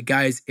and say,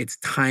 guys, it's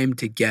time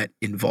to get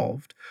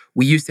involved.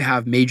 We used to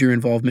have major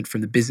involvement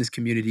from the business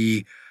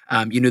community.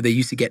 They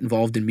used to get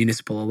involved in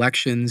municipal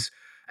elections.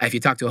 If you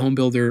talk to a home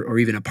builder or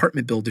even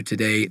apartment builder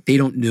today, they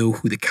don't know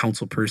who the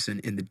council person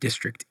in the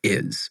district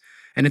is.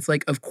 And it's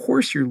like, of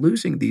course you're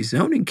losing these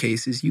zoning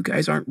cases. You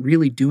guys aren't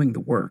really doing the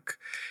work.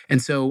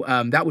 And so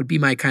that would be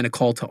my kind of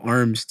call to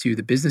arms to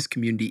the business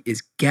community,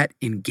 is get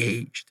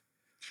engaged.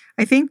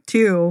 I think,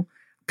 too,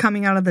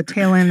 coming out of the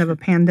tail end of a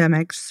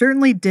pandemic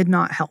certainly did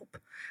not help,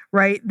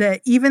 right?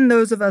 That even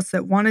those of us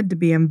that wanted to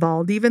be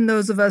involved, even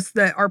those of us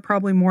that are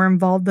probably more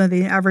involved than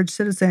the average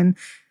citizen,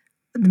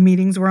 the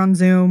meetings were on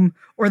Zoom,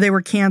 or they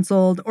were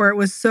canceled, or it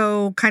was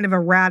so kind of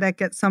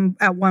erratic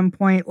at one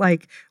point,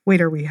 like,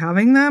 wait, are we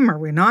having them? Are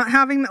we not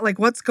having them? Like,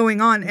 what's going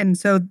on? And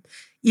so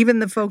even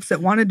the folks that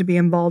wanted to be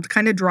involved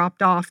kind of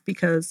dropped off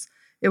because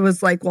it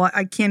was like, well,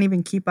 I can't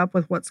even keep up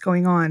with what's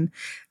going on.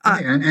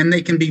 And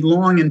they can be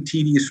long and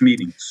tedious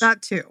meetings.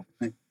 That too.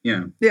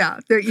 Yeah. Yeah.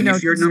 Talking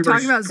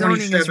about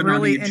zoning is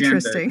really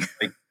interesting.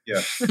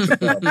 Yeah.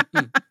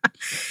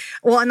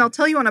 Well, and I'll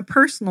tell you on a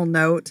personal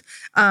note,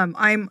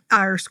 I'm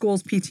our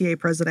school's PTA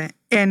president,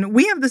 and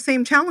we have the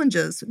same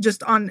challenges,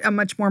 just on a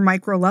much more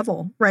micro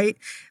level, right?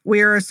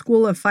 We're a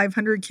school of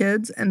 500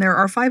 kids, and there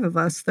are 5 of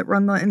us that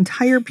run the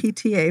entire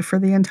PTA for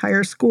the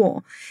entire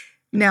school.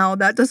 Now,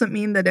 that doesn't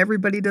mean that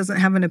everybody doesn't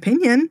have an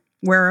opinion,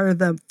 where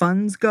the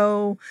funds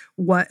go,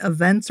 what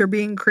events are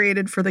being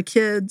created for the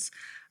kids.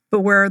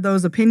 But where are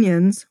those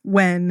opinions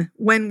when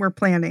we're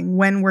planning,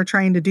 when we're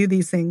trying to do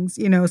these things?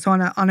 So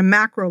on a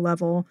macro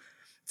level,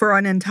 for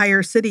an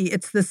entire city,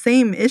 it's the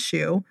same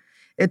issue.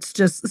 It's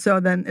just, so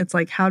then it's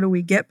like, how do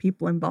we get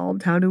people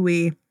involved? How do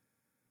we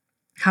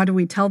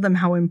tell them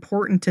how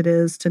important it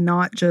is to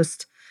not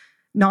just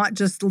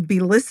be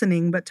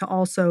listening, but to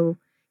also,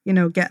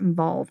 get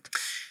involved?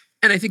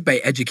 And I think by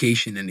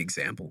education and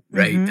example,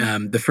 right?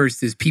 Mm-hmm. The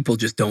first is people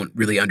just don't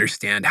really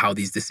understand how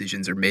these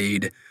decisions are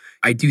made.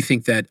 I do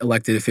think that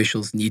elected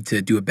officials need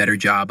to do a better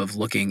job of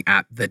looking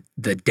at the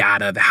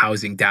data, the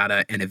housing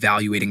data, and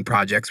evaluating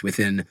projects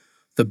within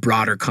the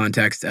broader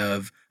context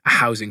of a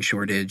housing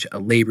shortage, a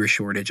labor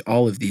shortage,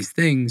 all of these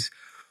things.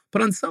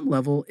 But on some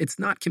level, it's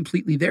not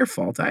completely their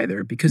fault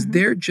either, because Mm-hmm.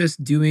 they're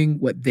just doing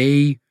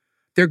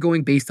they're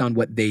going based on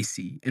what they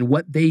see. And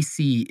what they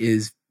see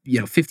is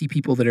 50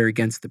 people that are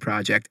against the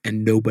project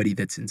and nobody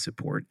that's in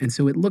support. And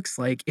so it looks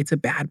like it's a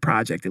bad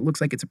project. It looks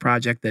like it's a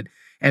project that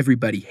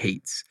everybody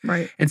hates.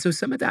 Right. And so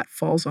some of that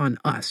falls on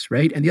us,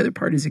 right? And the other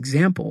part is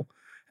example.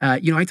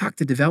 I talk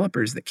to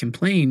developers that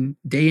complain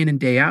day in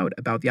and day out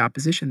about the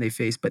opposition they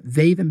face, but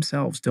they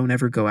themselves don't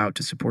ever go out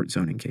to support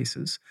zoning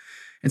cases.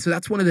 And so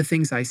that's one of the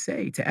things I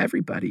say to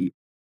everybody.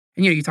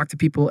 And, you talk to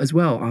people as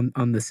well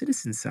on the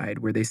citizen side,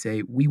 where they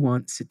say, we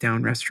want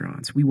sit-down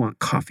restaurants, we want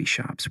coffee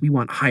shops, we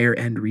want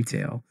higher-end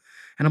retail.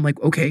 And I'm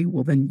like, okay,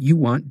 well, then you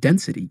want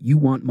density, you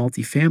want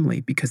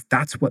multifamily, because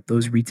that's what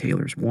those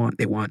retailers want.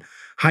 They want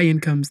high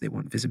incomes, they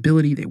want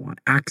visibility, they want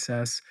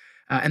access,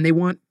 and they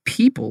want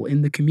people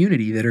in the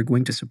community that are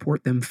going to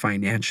support them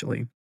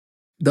financially.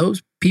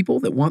 those people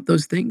that want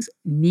those things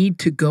need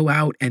to go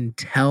out and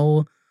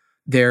tell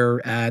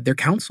their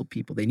council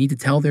people. They need to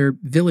tell their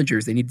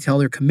villagers. They need to tell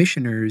their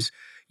commissioners,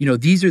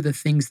 these are the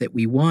things that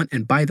we want.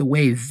 And by the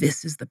way,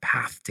 this is the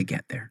path to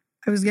get there.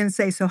 I was going to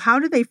say, so how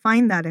do they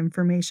find that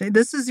information?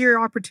 This is your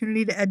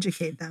opportunity to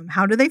educate them.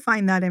 How do they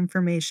find that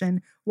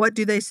information? What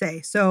do they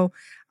say? So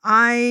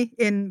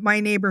in my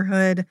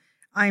neighborhood,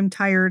 I'm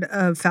tired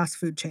of fast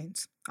food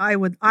chains. I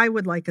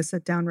would like a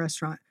sit-down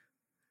restaurant.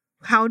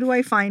 How do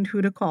I find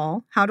who to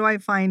call? How do I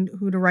find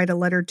who to write a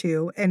letter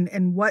to?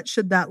 And what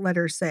should that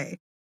letter say?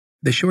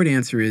 The short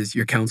answer is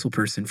your council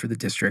person for the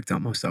district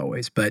almost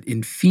always. But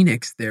in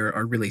Phoenix, there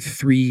are really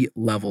 3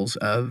 levels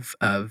of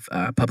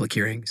public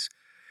hearings.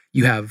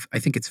 You have, I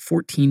think it's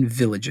 14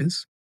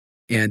 villages,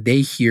 and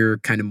they hear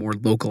kind of more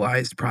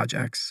localized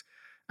projects.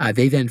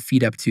 They then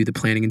feed up to the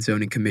Planning and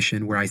Zoning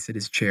Commission, where I sit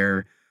as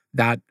chair.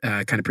 That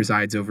kind of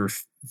presides over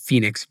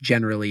Phoenix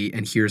generally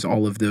and hears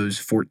all of those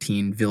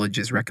 14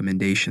 villages'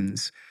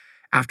 recommendations.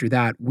 After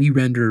that, we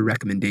render a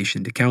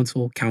recommendation to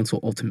council.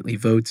 Council ultimately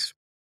votes.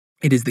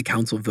 It is the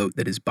council vote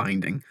that is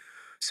binding.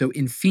 So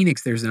in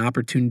Phoenix, there's an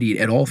opportunity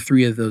at all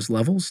 3 of those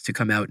levels to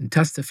come out and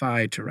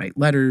testify, to write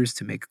letters,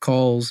 to make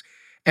calls.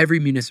 Every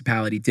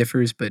municipality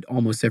differs, but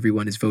almost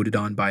everyone is voted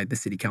on by the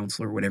city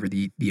council or whatever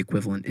the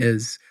equivalent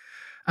is.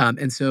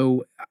 And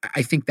so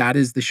I think that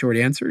is the short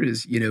answer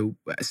is,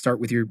 start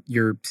with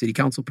your city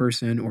council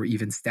person or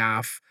even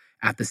staff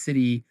at the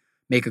city,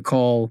 make a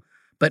call.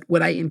 But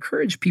what I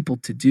encourage people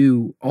to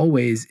do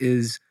always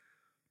is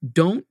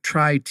don't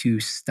try to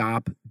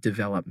stop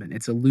development.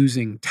 It's a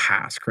losing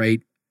task,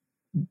 right?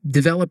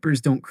 Developers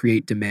don't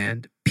create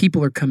demand.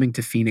 People are coming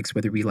to Phoenix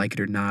whether we like it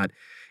or not.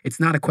 It's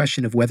not a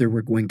question of whether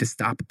we're going to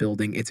stop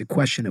building. It's a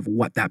question of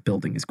what that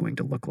building is going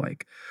to look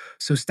like.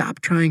 So stop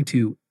trying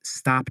to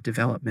stop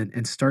development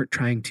and start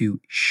trying to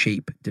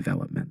shape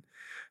development.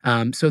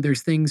 So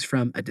there's things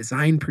from a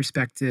design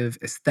perspective,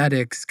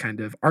 aesthetics, kind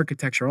of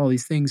architecture, all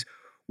these things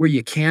where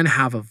you can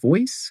have a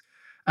voice.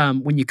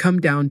 When you come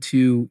down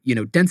to,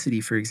 density,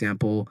 for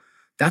example,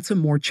 that's a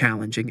more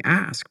challenging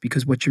ask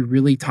because what you're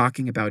really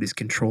talking about is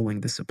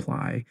controlling the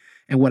supply.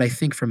 And what I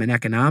think from an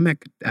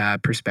economic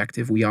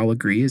perspective, we all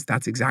agree is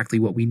that's exactly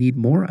what we need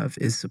more of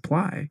is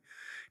supply.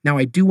 Now,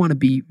 I do want to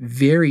be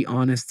very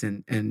honest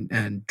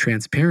and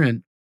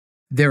transparent.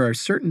 There are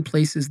certain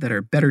places that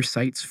are better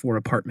sites for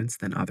apartments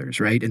than others,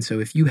 right? And so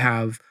if you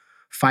have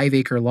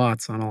 5-acre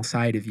lots on all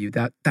sides of you,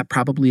 that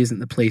probably isn't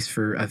the place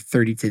for a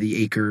 30 to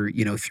the acre,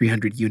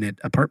 300 unit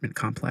apartment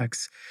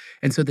complex.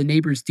 And so the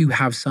neighbors do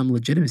have some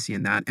legitimacy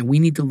in that. And we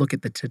need to look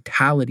at the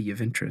totality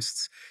of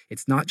interests.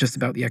 It's not just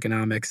about the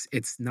economics.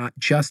 It's not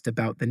just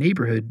about the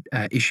neighborhood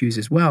issues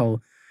as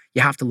well.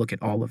 You have to look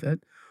at all of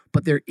it.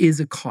 But there is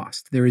a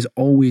cost. There is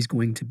always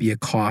going to be a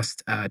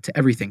cost to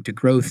everything, to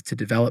growth, to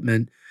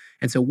development.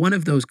 And so one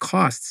of those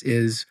costs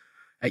is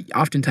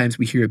oftentimes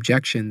we hear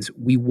objections.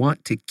 We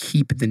want to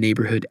keep the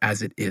neighborhood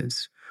as it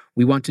is.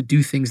 We want to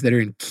do things that are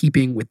in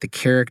keeping with the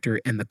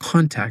character and the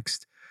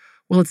context.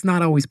 Well, it's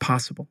not always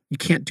possible. You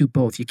can't do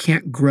both. You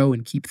can't grow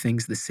and keep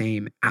things the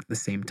same at the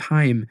same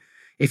time.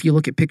 If you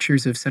look at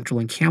pictures of Central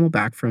and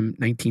Camelback from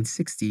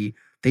 1960,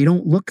 they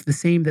don't look the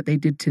same that they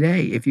did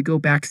today. If you go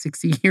back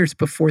 60 years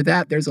before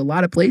that, there's a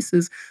lot of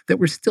places that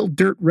were still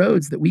dirt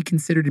roads that we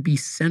consider to be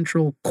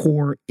central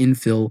core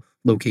infill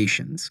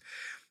locations.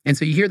 And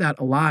so you hear that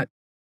a lot.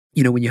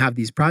 When you have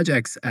these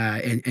projects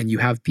and you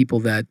have people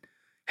that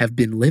have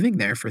been living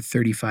there for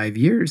 35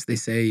 years, they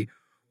say,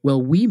 well,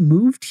 we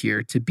moved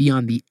here to be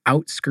on the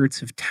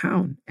outskirts of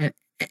town. And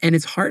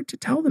it's hard to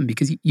tell them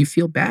because you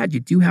feel bad. You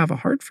do have a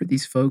heart for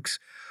these folks.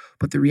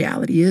 But the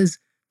reality is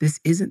this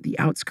isn't the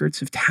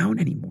outskirts of town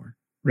anymore,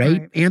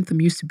 right?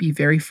 Anthem used to be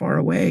very far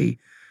away.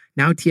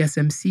 Now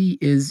TSMC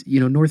is,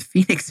 North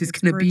Phoenix is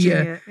going to be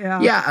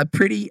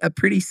a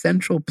pretty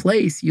central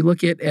place. You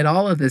look at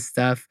all of this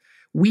stuff.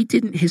 We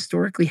didn't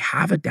historically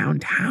have a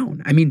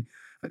downtown. I mean,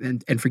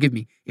 and forgive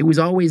me, it was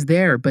always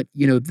there. But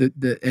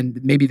and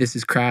maybe this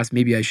is crass.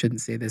 Maybe I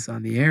shouldn't say this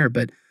on the air.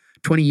 But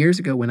 20 years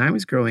ago, when I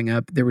was growing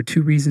up, there were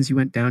 2 reasons you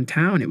went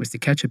downtown. It was to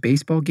catch a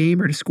baseball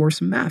game or to score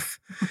some meth,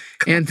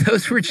 and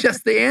those were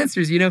just the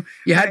answers. You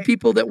had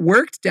people that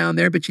worked down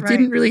there, but you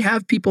didn't really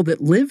have people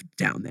that lived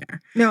down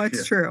there. No,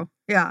 it's true.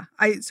 Yeah,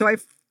 I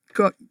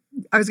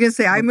was going to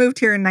say I moved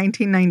here in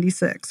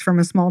 1996 from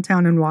a small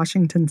town in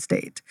Washington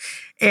State,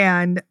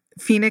 and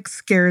Phoenix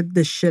scared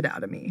the shit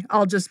out of me.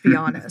 I'll just be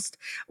honest.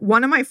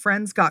 One of my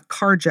friends got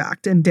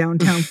carjacked in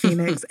downtown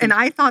Phoenix, and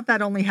I thought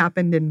that only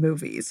happened in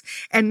movies.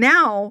 And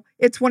now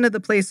it's one of the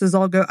places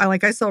I'll go.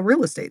 I sell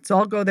real estate, so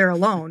I'll go there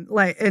alone.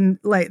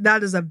 That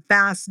is a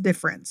vast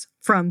difference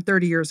from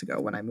 30 years ago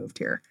when I moved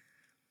here.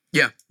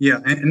 Yeah.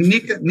 And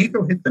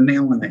Nico hit the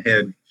nail on the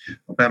head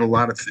about a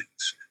lot of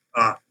things,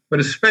 but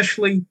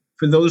especially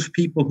for those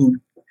people who,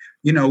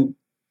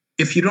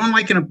 if you don't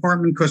like an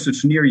apartment because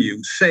it's near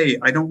you, say,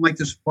 I don't like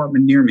this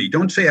apartment near me.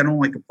 Don't say, I don't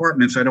like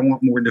apartments. I don't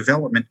want more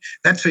development.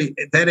 That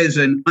is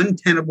an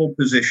untenable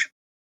position.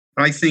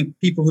 I think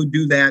people who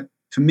do that,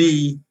 to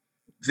me,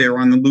 they're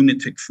on the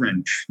lunatic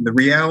fringe. The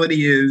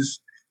reality is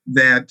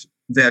that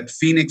that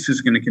Phoenix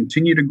is going to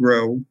continue to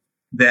grow,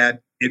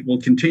 that it will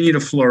continue to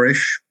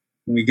flourish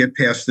when we get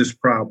past this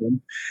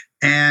problem.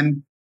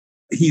 And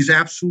he's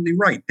absolutely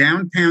right.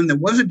 Downtown, there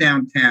was a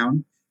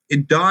downtown.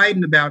 It died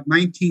in about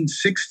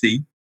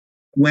 1960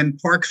 when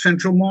Park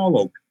Central Mall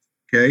opened,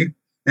 okay?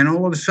 And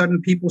all of a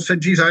sudden people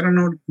said, geez, I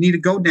don't need to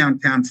go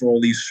downtown for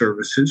all these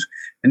services.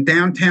 And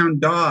downtown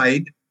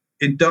died.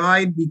 It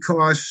died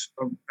because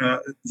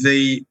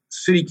the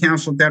city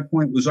council at that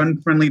point was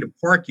unfriendly to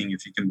parking,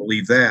 if you can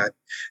believe that.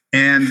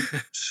 And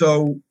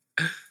so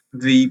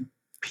the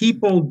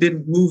people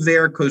didn't move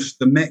there because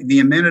the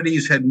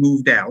amenities had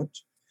moved out.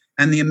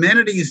 And the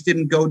amenities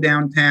didn't go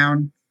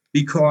downtown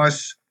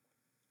because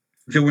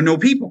there were no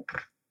people,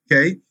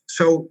 okay?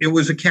 So it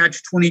was a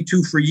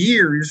catch-22 for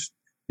years.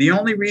 The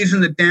only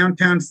reason that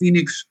downtown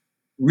Phoenix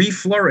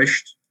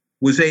reflourished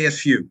was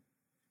ASU.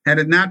 Had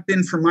it not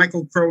been for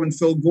Michael Crow and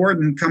Phil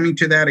Gordon coming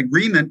to that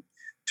agreement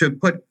to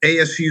put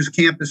ASU's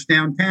campus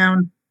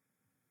downtown,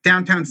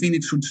 downtown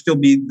Phoenix would still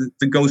be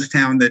the ghost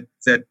town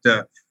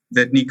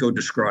that Nico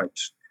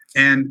describes.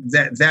 And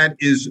that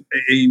is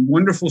a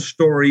wonderful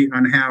story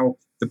on how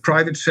the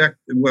private sector,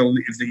 well,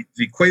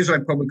 the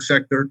quasi-public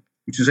sector,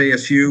 which is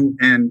ASU,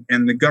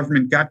 and the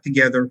government got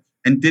together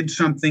and did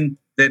something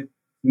that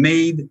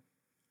made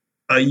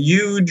a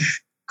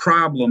huge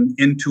problem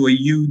into a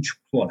huge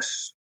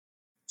plus.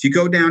 If you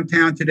go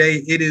downtown today,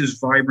 it is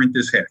vibrant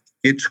as heck.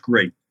 It's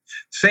great.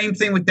 Same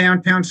thing with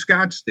downtown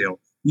Scottsdale.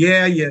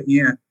 Yeah.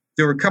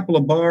 There were a couple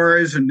of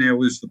bars, and there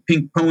was the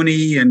Pink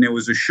Pony, and there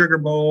was a Sugar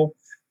Bowl,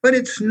 but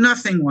it's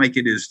nothing like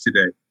it is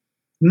today.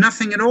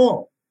 Nothing at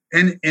all.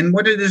 And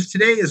what it is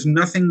today is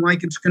nothing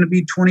like it's going to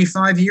be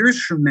 25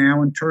 years from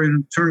now in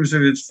terms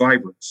of its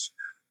vibrance.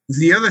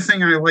 The other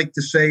thing I like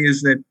to say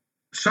is that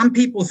some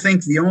people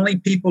think the only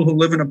people who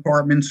live in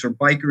apartments are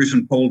bikers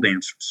and pole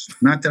dancers.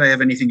 Not that I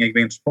have anything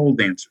against pole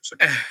dancers.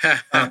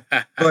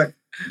 But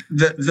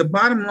the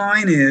bottom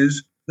line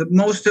is that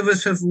most of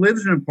us have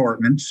lived in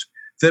apartments,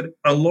 that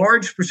a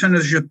large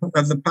percentage of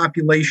the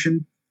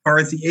population are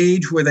at the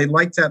age where they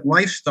like that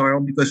lifestyle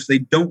because they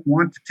don't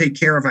want to take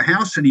care of a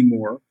house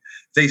anymore.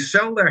 They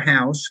sell their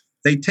house,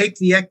 they take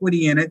the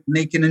equity in it, and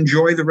they can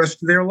enjoy the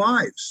rest of their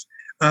lives.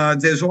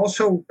 There's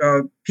also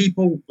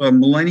people,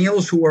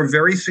 millennials, who are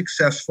very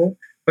successful,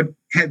 but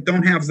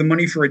don't have the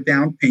money for a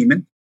down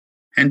payment,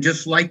 and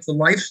just like the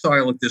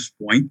lifestyle at this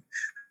point.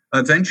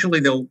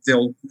 Eventually, they'll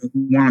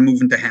want to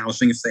move into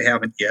housing if they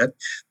haven't yet.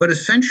 But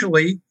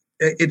essentially,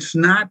 it's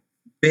not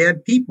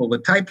bad people. The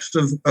types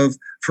of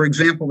for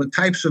example, the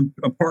types of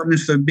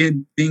apartments that have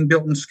been being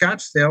built in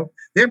Scottsdale,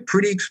 they're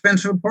pretty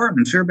expensive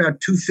apartments. They're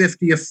about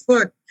 $250 a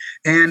foot,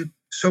 and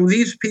so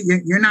these people,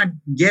 you're not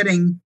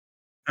getting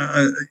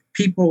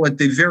people at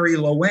the very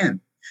low end.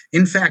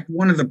 In fact,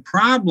 one of the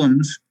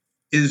problems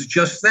is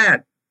just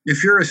that.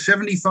 If you're a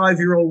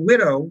 75-year-old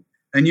widow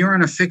and you're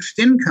on a fixed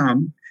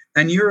income,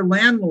 and your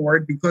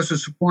landlord, because of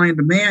supply and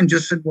demand,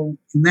 just said, well,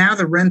 now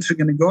the rents are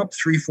going to go up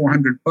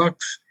 $300-400,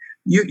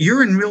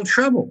 you're in real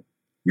trouble.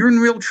 You're in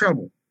real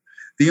trouble.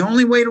 The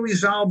only way to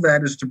resolve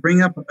that is to bring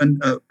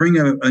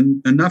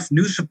enough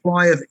new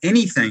supply of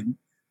anything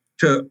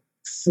to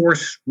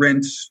force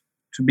rents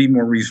to be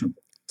more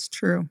reasonable. It's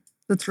true.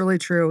 That's really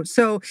true.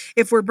 So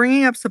if we're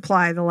bringing up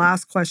supply, the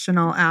last question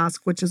I'll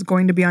ask, which is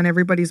going to be on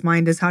everybody's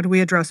mind, is how do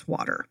we address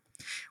water?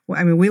 Well,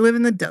 I mean, we live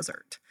in the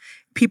desert.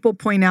 People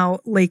point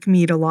out Lake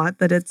Mead a lot,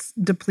 that it's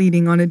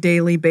depleting on a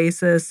daily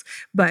basis,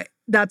 but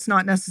that's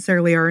not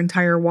necessarily our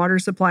entire water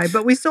supply.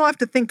 But we still have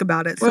to think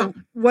about it. Well,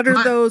 so what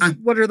are those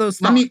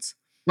thoughts?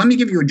 Let me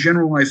give you a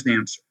generalized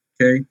answer,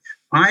 okay?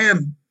 I have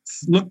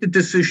looked at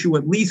this issue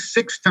at least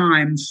 6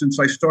 times since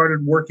I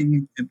started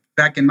working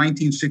back in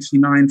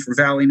 1969 for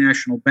Valley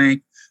National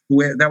Bank.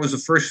 That was the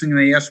first thing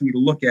they asked me to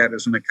look at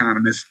as an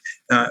economist,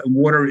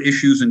 water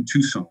issues in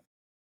Tucson.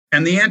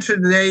 And the answer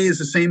today is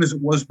the same as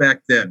it was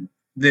back then.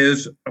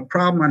 There's a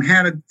problem on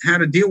how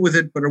to deal with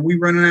it, but are we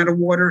running out of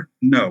water?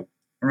 No.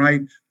 All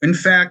right. In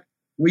fact,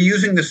 we're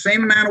using the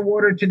same amount of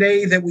water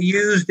today that we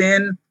used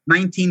in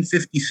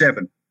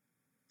 1957.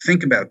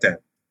 Think about that.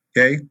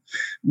 Okay.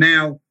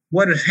 Now,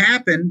 what has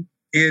happened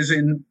is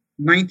in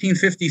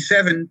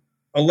 1957,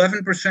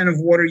 11% of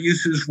water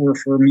uses were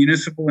for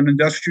municipal and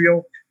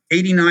industrial.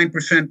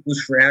 89%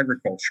 was for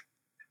agriculture.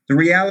 The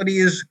reality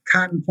is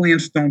cotton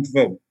plants don't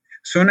vote.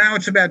 So now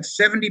it's about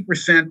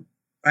 70%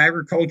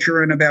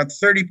 agriculture and about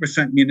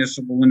 30%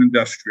 municipal and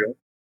industrial.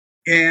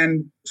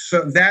 And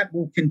so that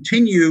will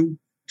continue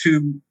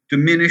to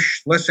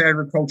diminish less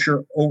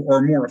agriculture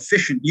or more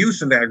efficient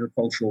use of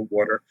agricultural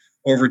water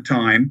over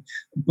time.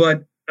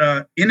 But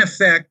in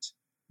effect,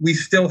 we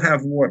still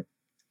have water.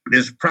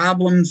 There's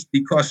problems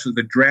because of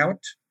the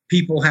drought.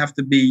 People have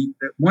to be,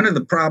 one of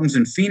the problems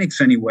in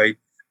Phoenix anyway,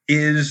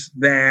 is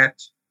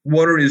that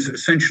water is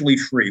essentially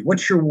free.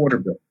 What's your water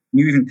bill? Can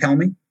you even tell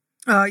me?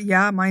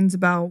 Yeah, mine's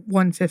about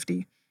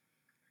 $150.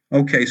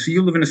 Okay, so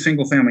you live in a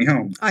single family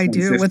home. I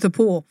do, with a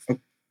pool.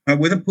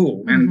 With a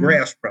pool and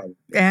grass, probably.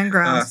 And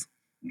grass.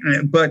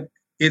 But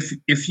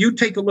if you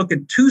take a look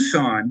at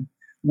Tucson,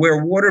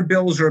 where water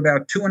bills are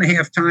about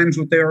 2.5 times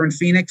what they are in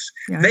Phoenix.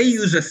 Yeah. They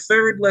use a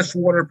third less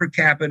water per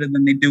capita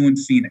than they do in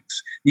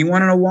Phoenix. You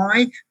want to know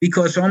why?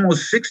 Because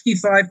almost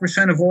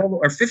 65% of all,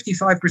 or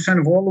 55%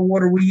 of all the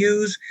water we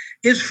use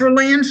is for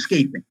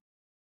landscaping.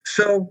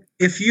 So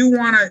if you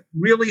want to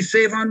really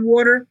save on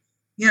water,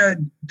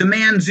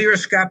 demand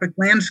xeriscopic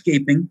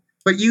landscaping,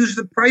 but use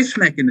the price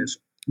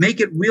mechanism.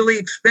 Make it really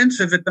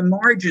expensive at the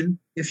margin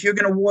if you're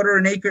going to water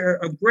an acre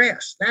of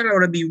grass. That ought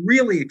to be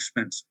really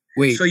expensive.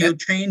 Wait, so you'll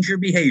change your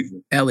behavior.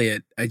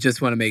 Elliot, I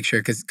just want to make sure,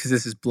 because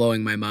this is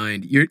blowing my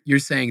mind. You're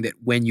saying that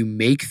when you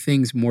make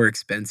things more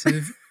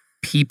expensive,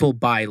 people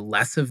buy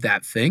less of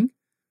that thing?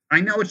 I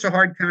know it's a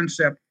hard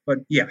concept, but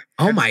yeah.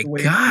 Oh my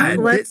God.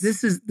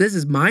 This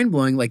is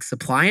mind-blowing. Like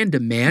supply and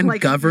demand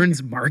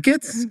governs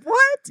markets? What?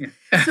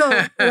 Yeah.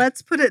 So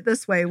let's put it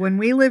this way. When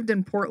we lived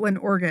in Portland,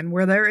 Oregon,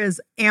 where there is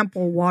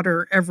ample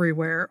water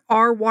everywhere,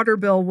 our water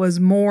bill was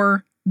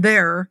more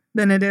there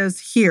than it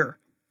is here.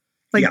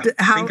 Like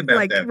how,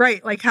 like that.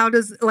 Right? Like how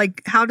does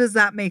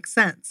that make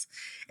sense?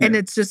 And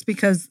it's just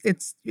because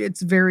it's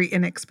very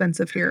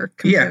inexpensive here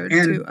compared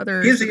to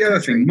other. Here's the other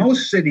thing: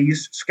 most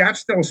cities,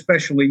 Scottsdale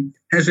especially,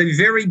 has a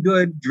very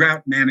good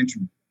drought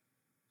management,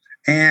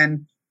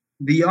 and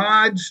the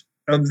odds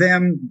of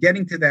them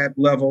getting to that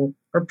level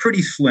are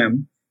pretty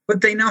slim. But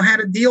they know how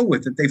to deal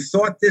with it. They've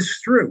thought this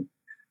through,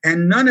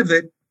 and none of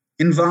it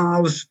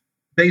involves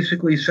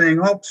basically saying,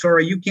 "Oh,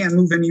 sorry, you can't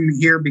move any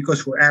here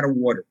because we're out of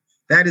water."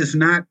 That is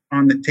not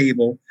on the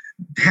table.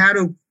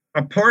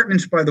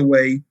 Apartments, by the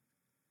way,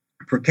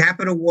 per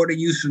capita water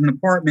use in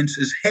apartments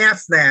is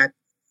half that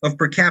of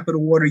per capita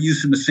water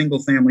use in a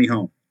single family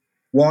home.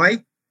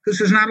 Why? Because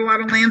there's not a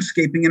lot of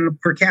landscaping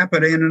per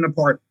capita in an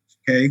apartment.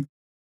 Okay.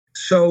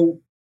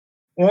 So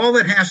all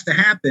that has to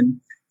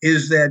happen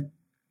is that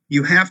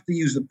you have to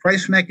use the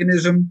price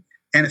mechanism.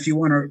 And if you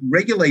want to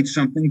regulate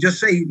something,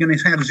 just say you're going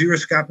to have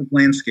xeriscopic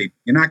landscape.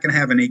 You're not going to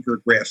have an acre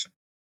of grass.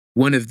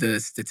 One of the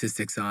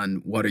statistics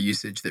on water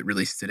usage that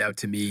really stood out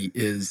to me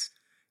is,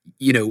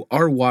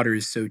 our water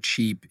is so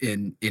cheap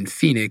in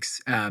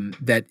Phoenix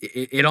that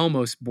it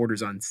almost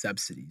borders on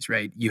subsidies,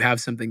 right? You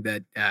have something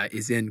that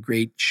is in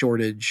great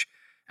shortage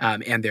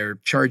and they're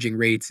charging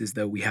rates as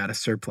though we had a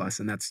surplus.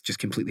 And that's just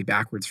completely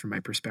backwards from my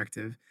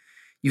perspective.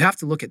 You have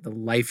to look at the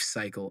life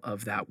cycle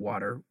of that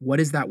water. What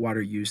is that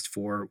water used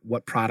for?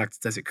 What products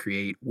does it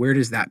create? Where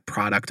does that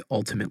product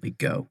ultimately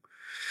go?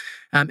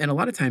 And a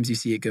lot of times you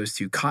see it goes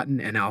to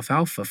cotton and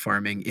alfalfa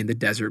farming in the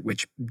desert,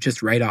 which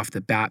just right off the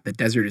bat, the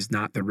desert is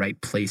not the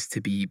right place to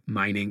be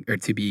mining or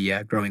to be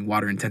growing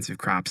water-intensive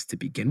crops to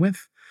begin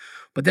with.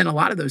 But then a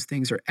lot of those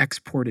things are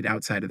exported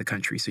outside of the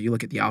country. So you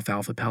look at the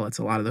alfalfa pellets,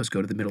 a lot of those go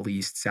to the Middle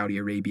East, Saudi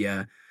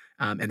Arabia,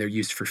 and they're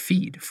used for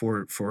feed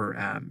for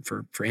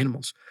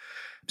animals.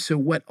 So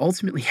what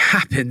ultimately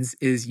happens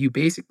is you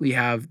basically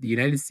have the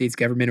United States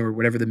government or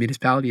whatever the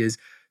municipality is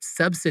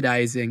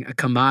subsidizing a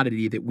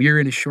commodity that we're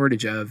in a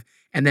shortage of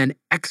and then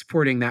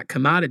exporting that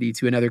commodity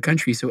to another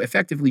country. So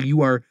effectively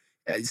you are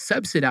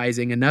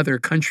subsidizing another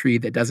country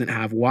that doesn't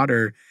have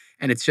water,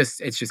 and it's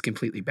just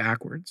completely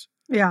backwards.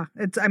 Yeah,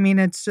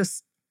 it's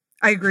just,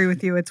 I agree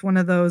with you. It's one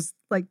of those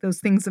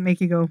things that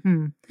make you go,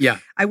 Yeah.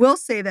 I will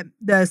say that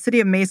the city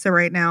of Mesa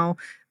right now,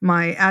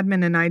 my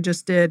admin and I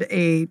just did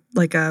a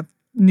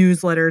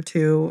newsletter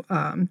to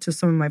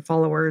some of my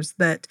followers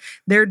that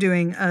they're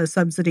doing a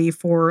subsidy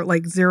for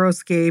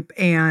xeriscape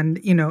and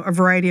a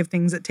variety of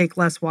things that take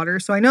less water.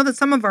 So I know that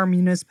some of our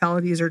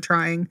municipalities are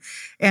trying,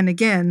 and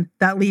again,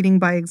 that leading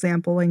by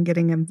example and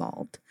getting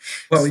involved.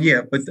 Well,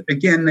 yeah, but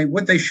again,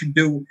 what they should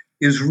do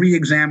is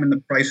re-examine the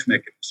price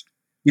mechanism.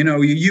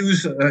 You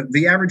use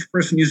the average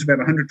person uses about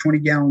 120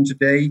 gallons a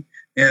day,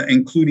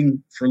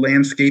 including for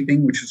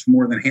landscaping, which is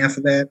more than half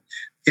of that.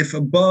 If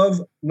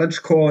above, let's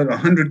call it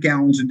 100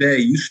 gallons a day,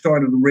 you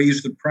started to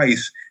raise the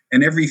price,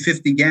 and every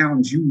 50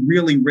 gallons you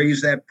really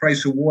raise that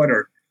price of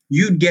water,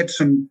 you'd get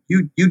some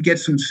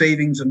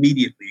savings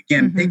immediately.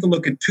 Again, take a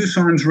look at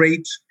Tucson's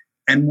rates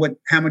and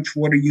how much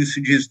water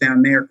usage is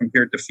down there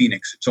compared to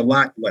Phoenix. It's a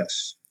lot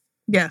less.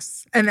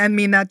 Yes, and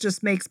that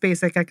just makes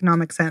basic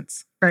economic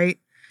sense, right?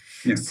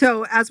 Yeah.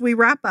 So as we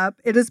wrap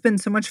up, it has been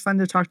so much fun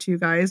to talk to you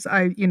guys.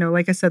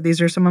 Like I said, these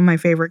are some of my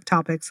favorite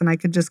topics and I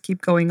could just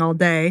keep going all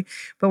day,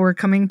 but we're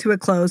coming to a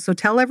close. So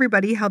tell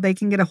everybody how they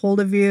can get a hold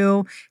of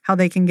you, how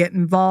they can get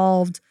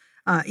involved,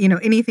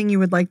 anything you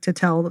would like to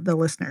tell the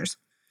listeners.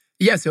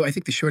 Yeah, so I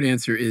think the short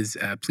answer is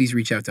please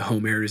reach out to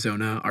Home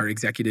Arizona. Our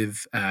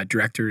executive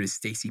director is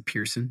Stacy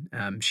Pearson.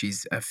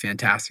 She's a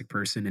fantastic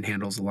person and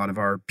handles a lot of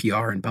our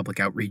PR and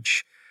public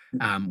outreach.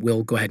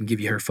 We'll go ahead and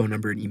give you her phone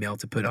number and email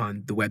to put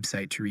on the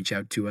website to reach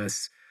out to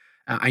us.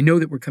 I know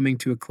that we're coming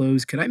to a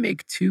close. Could I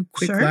make two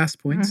quick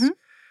last points?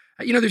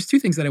 There's two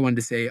things that I wanted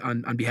to say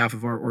on behalf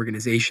of our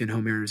organization,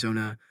 Home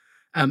Arizona.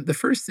 The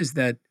first is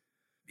that,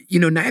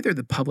 neither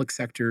the public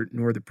sector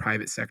nor the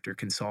private sector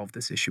can solve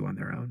this issue on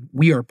their own.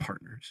 We are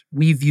partners.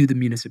 We view the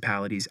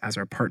municipalities as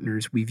our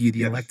partners. We view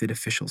the elected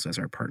officials as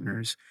our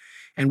partners.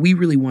 And we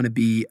really want to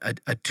be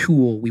a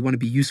tool. We want to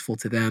be useful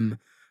to them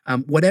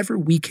whatever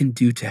we can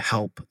do to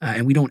help.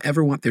 And we don't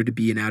ever want there to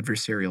be an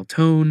adversarial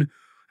tone.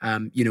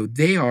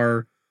 They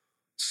are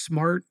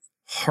smart,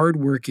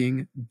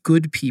 hardworking,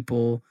 good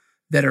people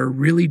that are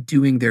really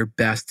doing their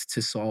best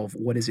to solve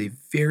what is a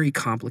very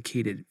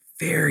complicated,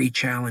 very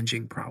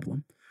challenging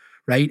problem,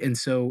 right? And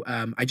so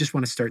I just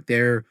want to start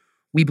there.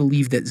 We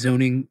believe that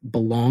zoning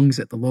belongs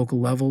at the local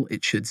level.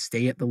 It should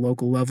stay at the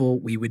local level.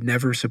 We would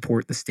never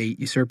support the state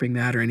usurping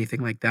that or anything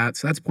like that.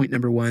 So that's point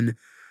number one.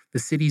 The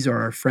cities are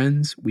our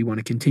friends. We want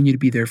to continue to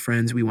be their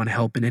friends. We want to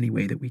help in any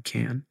way that we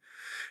can.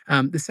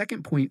 The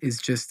second point is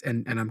just,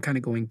 and I'm kind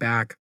of going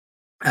back,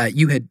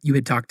 you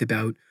had talked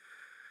about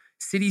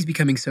cities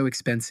becoming so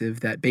expensive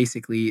that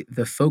basically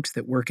the folks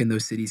that work in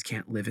those cities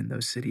can't live in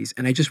those cities.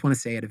 And I just want to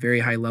say at a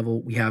very high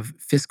level, we have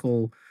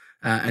fiscal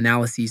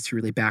analyses to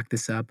really back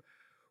this up.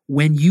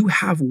 When you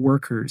have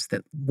workers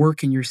that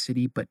work in your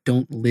city but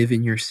don't live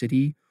in your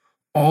city,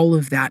 all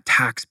of that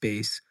tax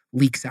base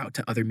leaks out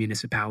to other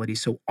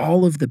municipalities. So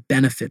all of the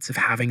benefits of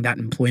having that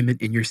employment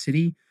in your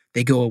city,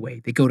 they go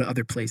away. They go to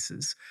other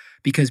places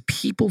because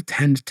people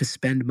tend to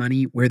spend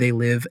money where they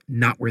live,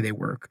 not where they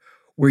work.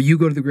 Where you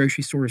go to the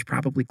grocery store is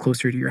probably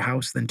closer to your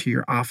house than to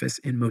your office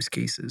in most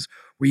cases.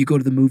 Where you go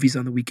to the movies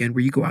on the weekend,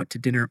 where you go out to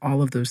dinner,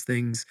 all of those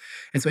things.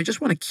 And so I just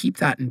want to keep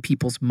that in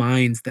people's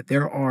minds that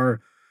there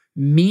are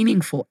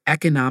meaningful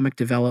economic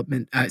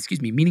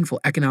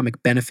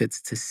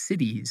benefits to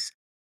cities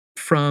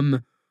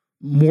from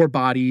more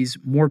bodies,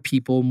 more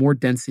people, more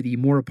density,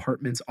 more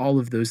apartments, all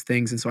of those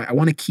things. And so I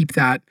want to keep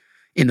that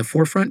in the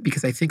forefront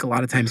because I think a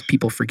lot of times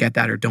people forget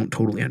that or don't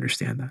totally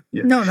understand that.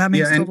 Yeah. No, that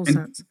makes total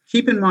sense.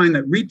 Keep in mind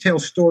that retail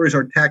stores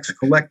are tax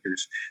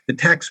collectors. The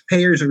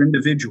taxpayers are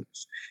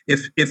individuals.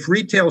 If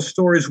retail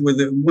stores were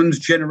the ones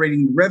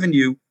generating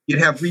revenue, you'd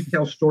have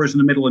retail stores in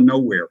the middle of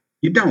nowhere.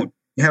 You don't.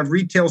 You have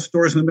retail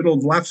stores in the middle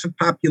of lots of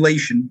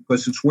population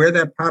because it's where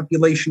that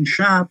population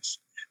shops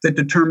that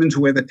determines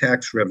where the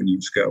tax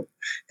revenues go.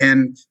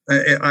 And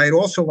I'd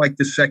also like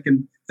to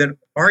second that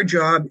our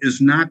job is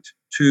not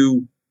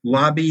to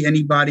lobby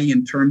anybody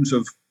in terms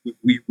of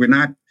we're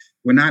not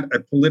a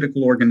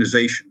political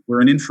organization.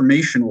 We're an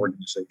information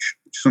organization,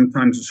 which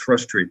sometimes is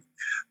frustrating.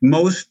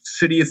 Most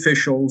city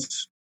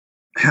officials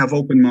have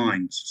open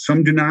minds.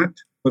 Some do not,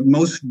 but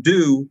most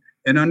do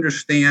and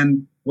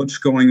understand what's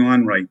going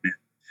on right now.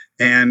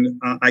 And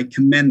I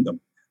commend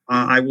them.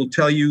 I will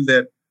tell you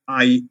that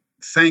I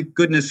thank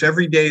goodness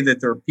every day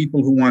that there are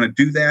people who want to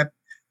do that,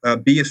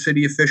 be a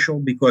city official,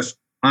 because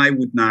I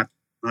would not.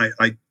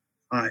 I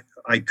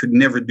could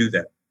never do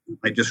that.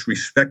 I just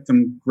respect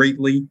them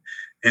greatly,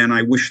 and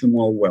I wish them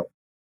all well.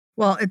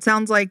 Well, it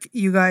sounds like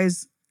you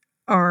guys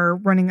are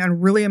running a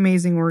really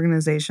amazing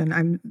organization.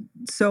 I'm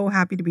so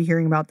happy to be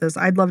hearing about this.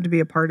 I'd love to be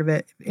a part of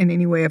it in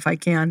any way if I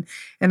can.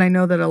 And I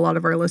know that a lot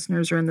of our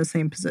listeners are in the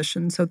same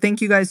position. So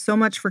thank you guys so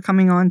much for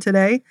coming on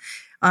today.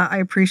 I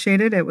appreciate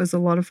it. It was a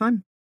lot of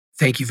fun.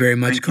 Thank you very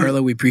much,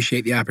 Carla. We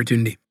appreciate the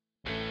opportunity.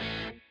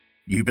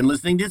 You've been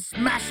listening to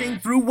Smashing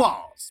Through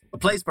Walls, a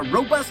place for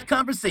robust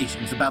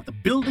conversations about the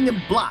building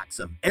and blocks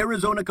of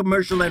Arizona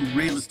commercial and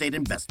real estate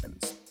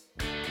investments.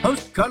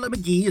 Host Carla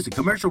McGee is a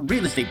commercial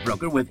real estate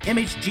broker with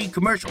MHG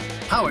Commercial,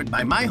 powered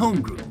by My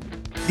Home Group.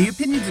 The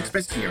opinions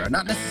expressed here are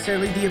not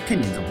necessarily the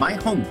opinions of My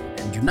Home Group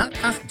and do not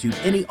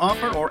constitute any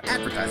offer or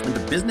advertisement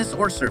of business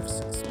or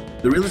services.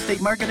 The real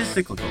estate market is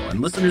cyclical,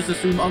 and listeners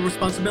assume all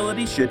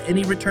responsibility should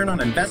any return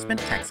on investment,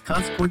 tax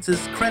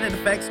consequences, credit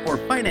effects, or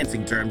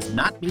financing terms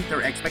not meet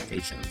their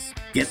expectations.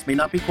 Guests may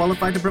not be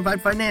qualified to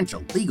provide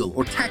financial, legal,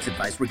 or tax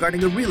advice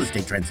regarding a real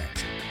estate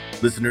transaction.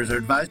 Listeners are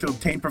advised to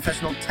obtain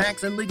professional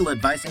tax and legal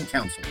advice and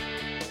counsel.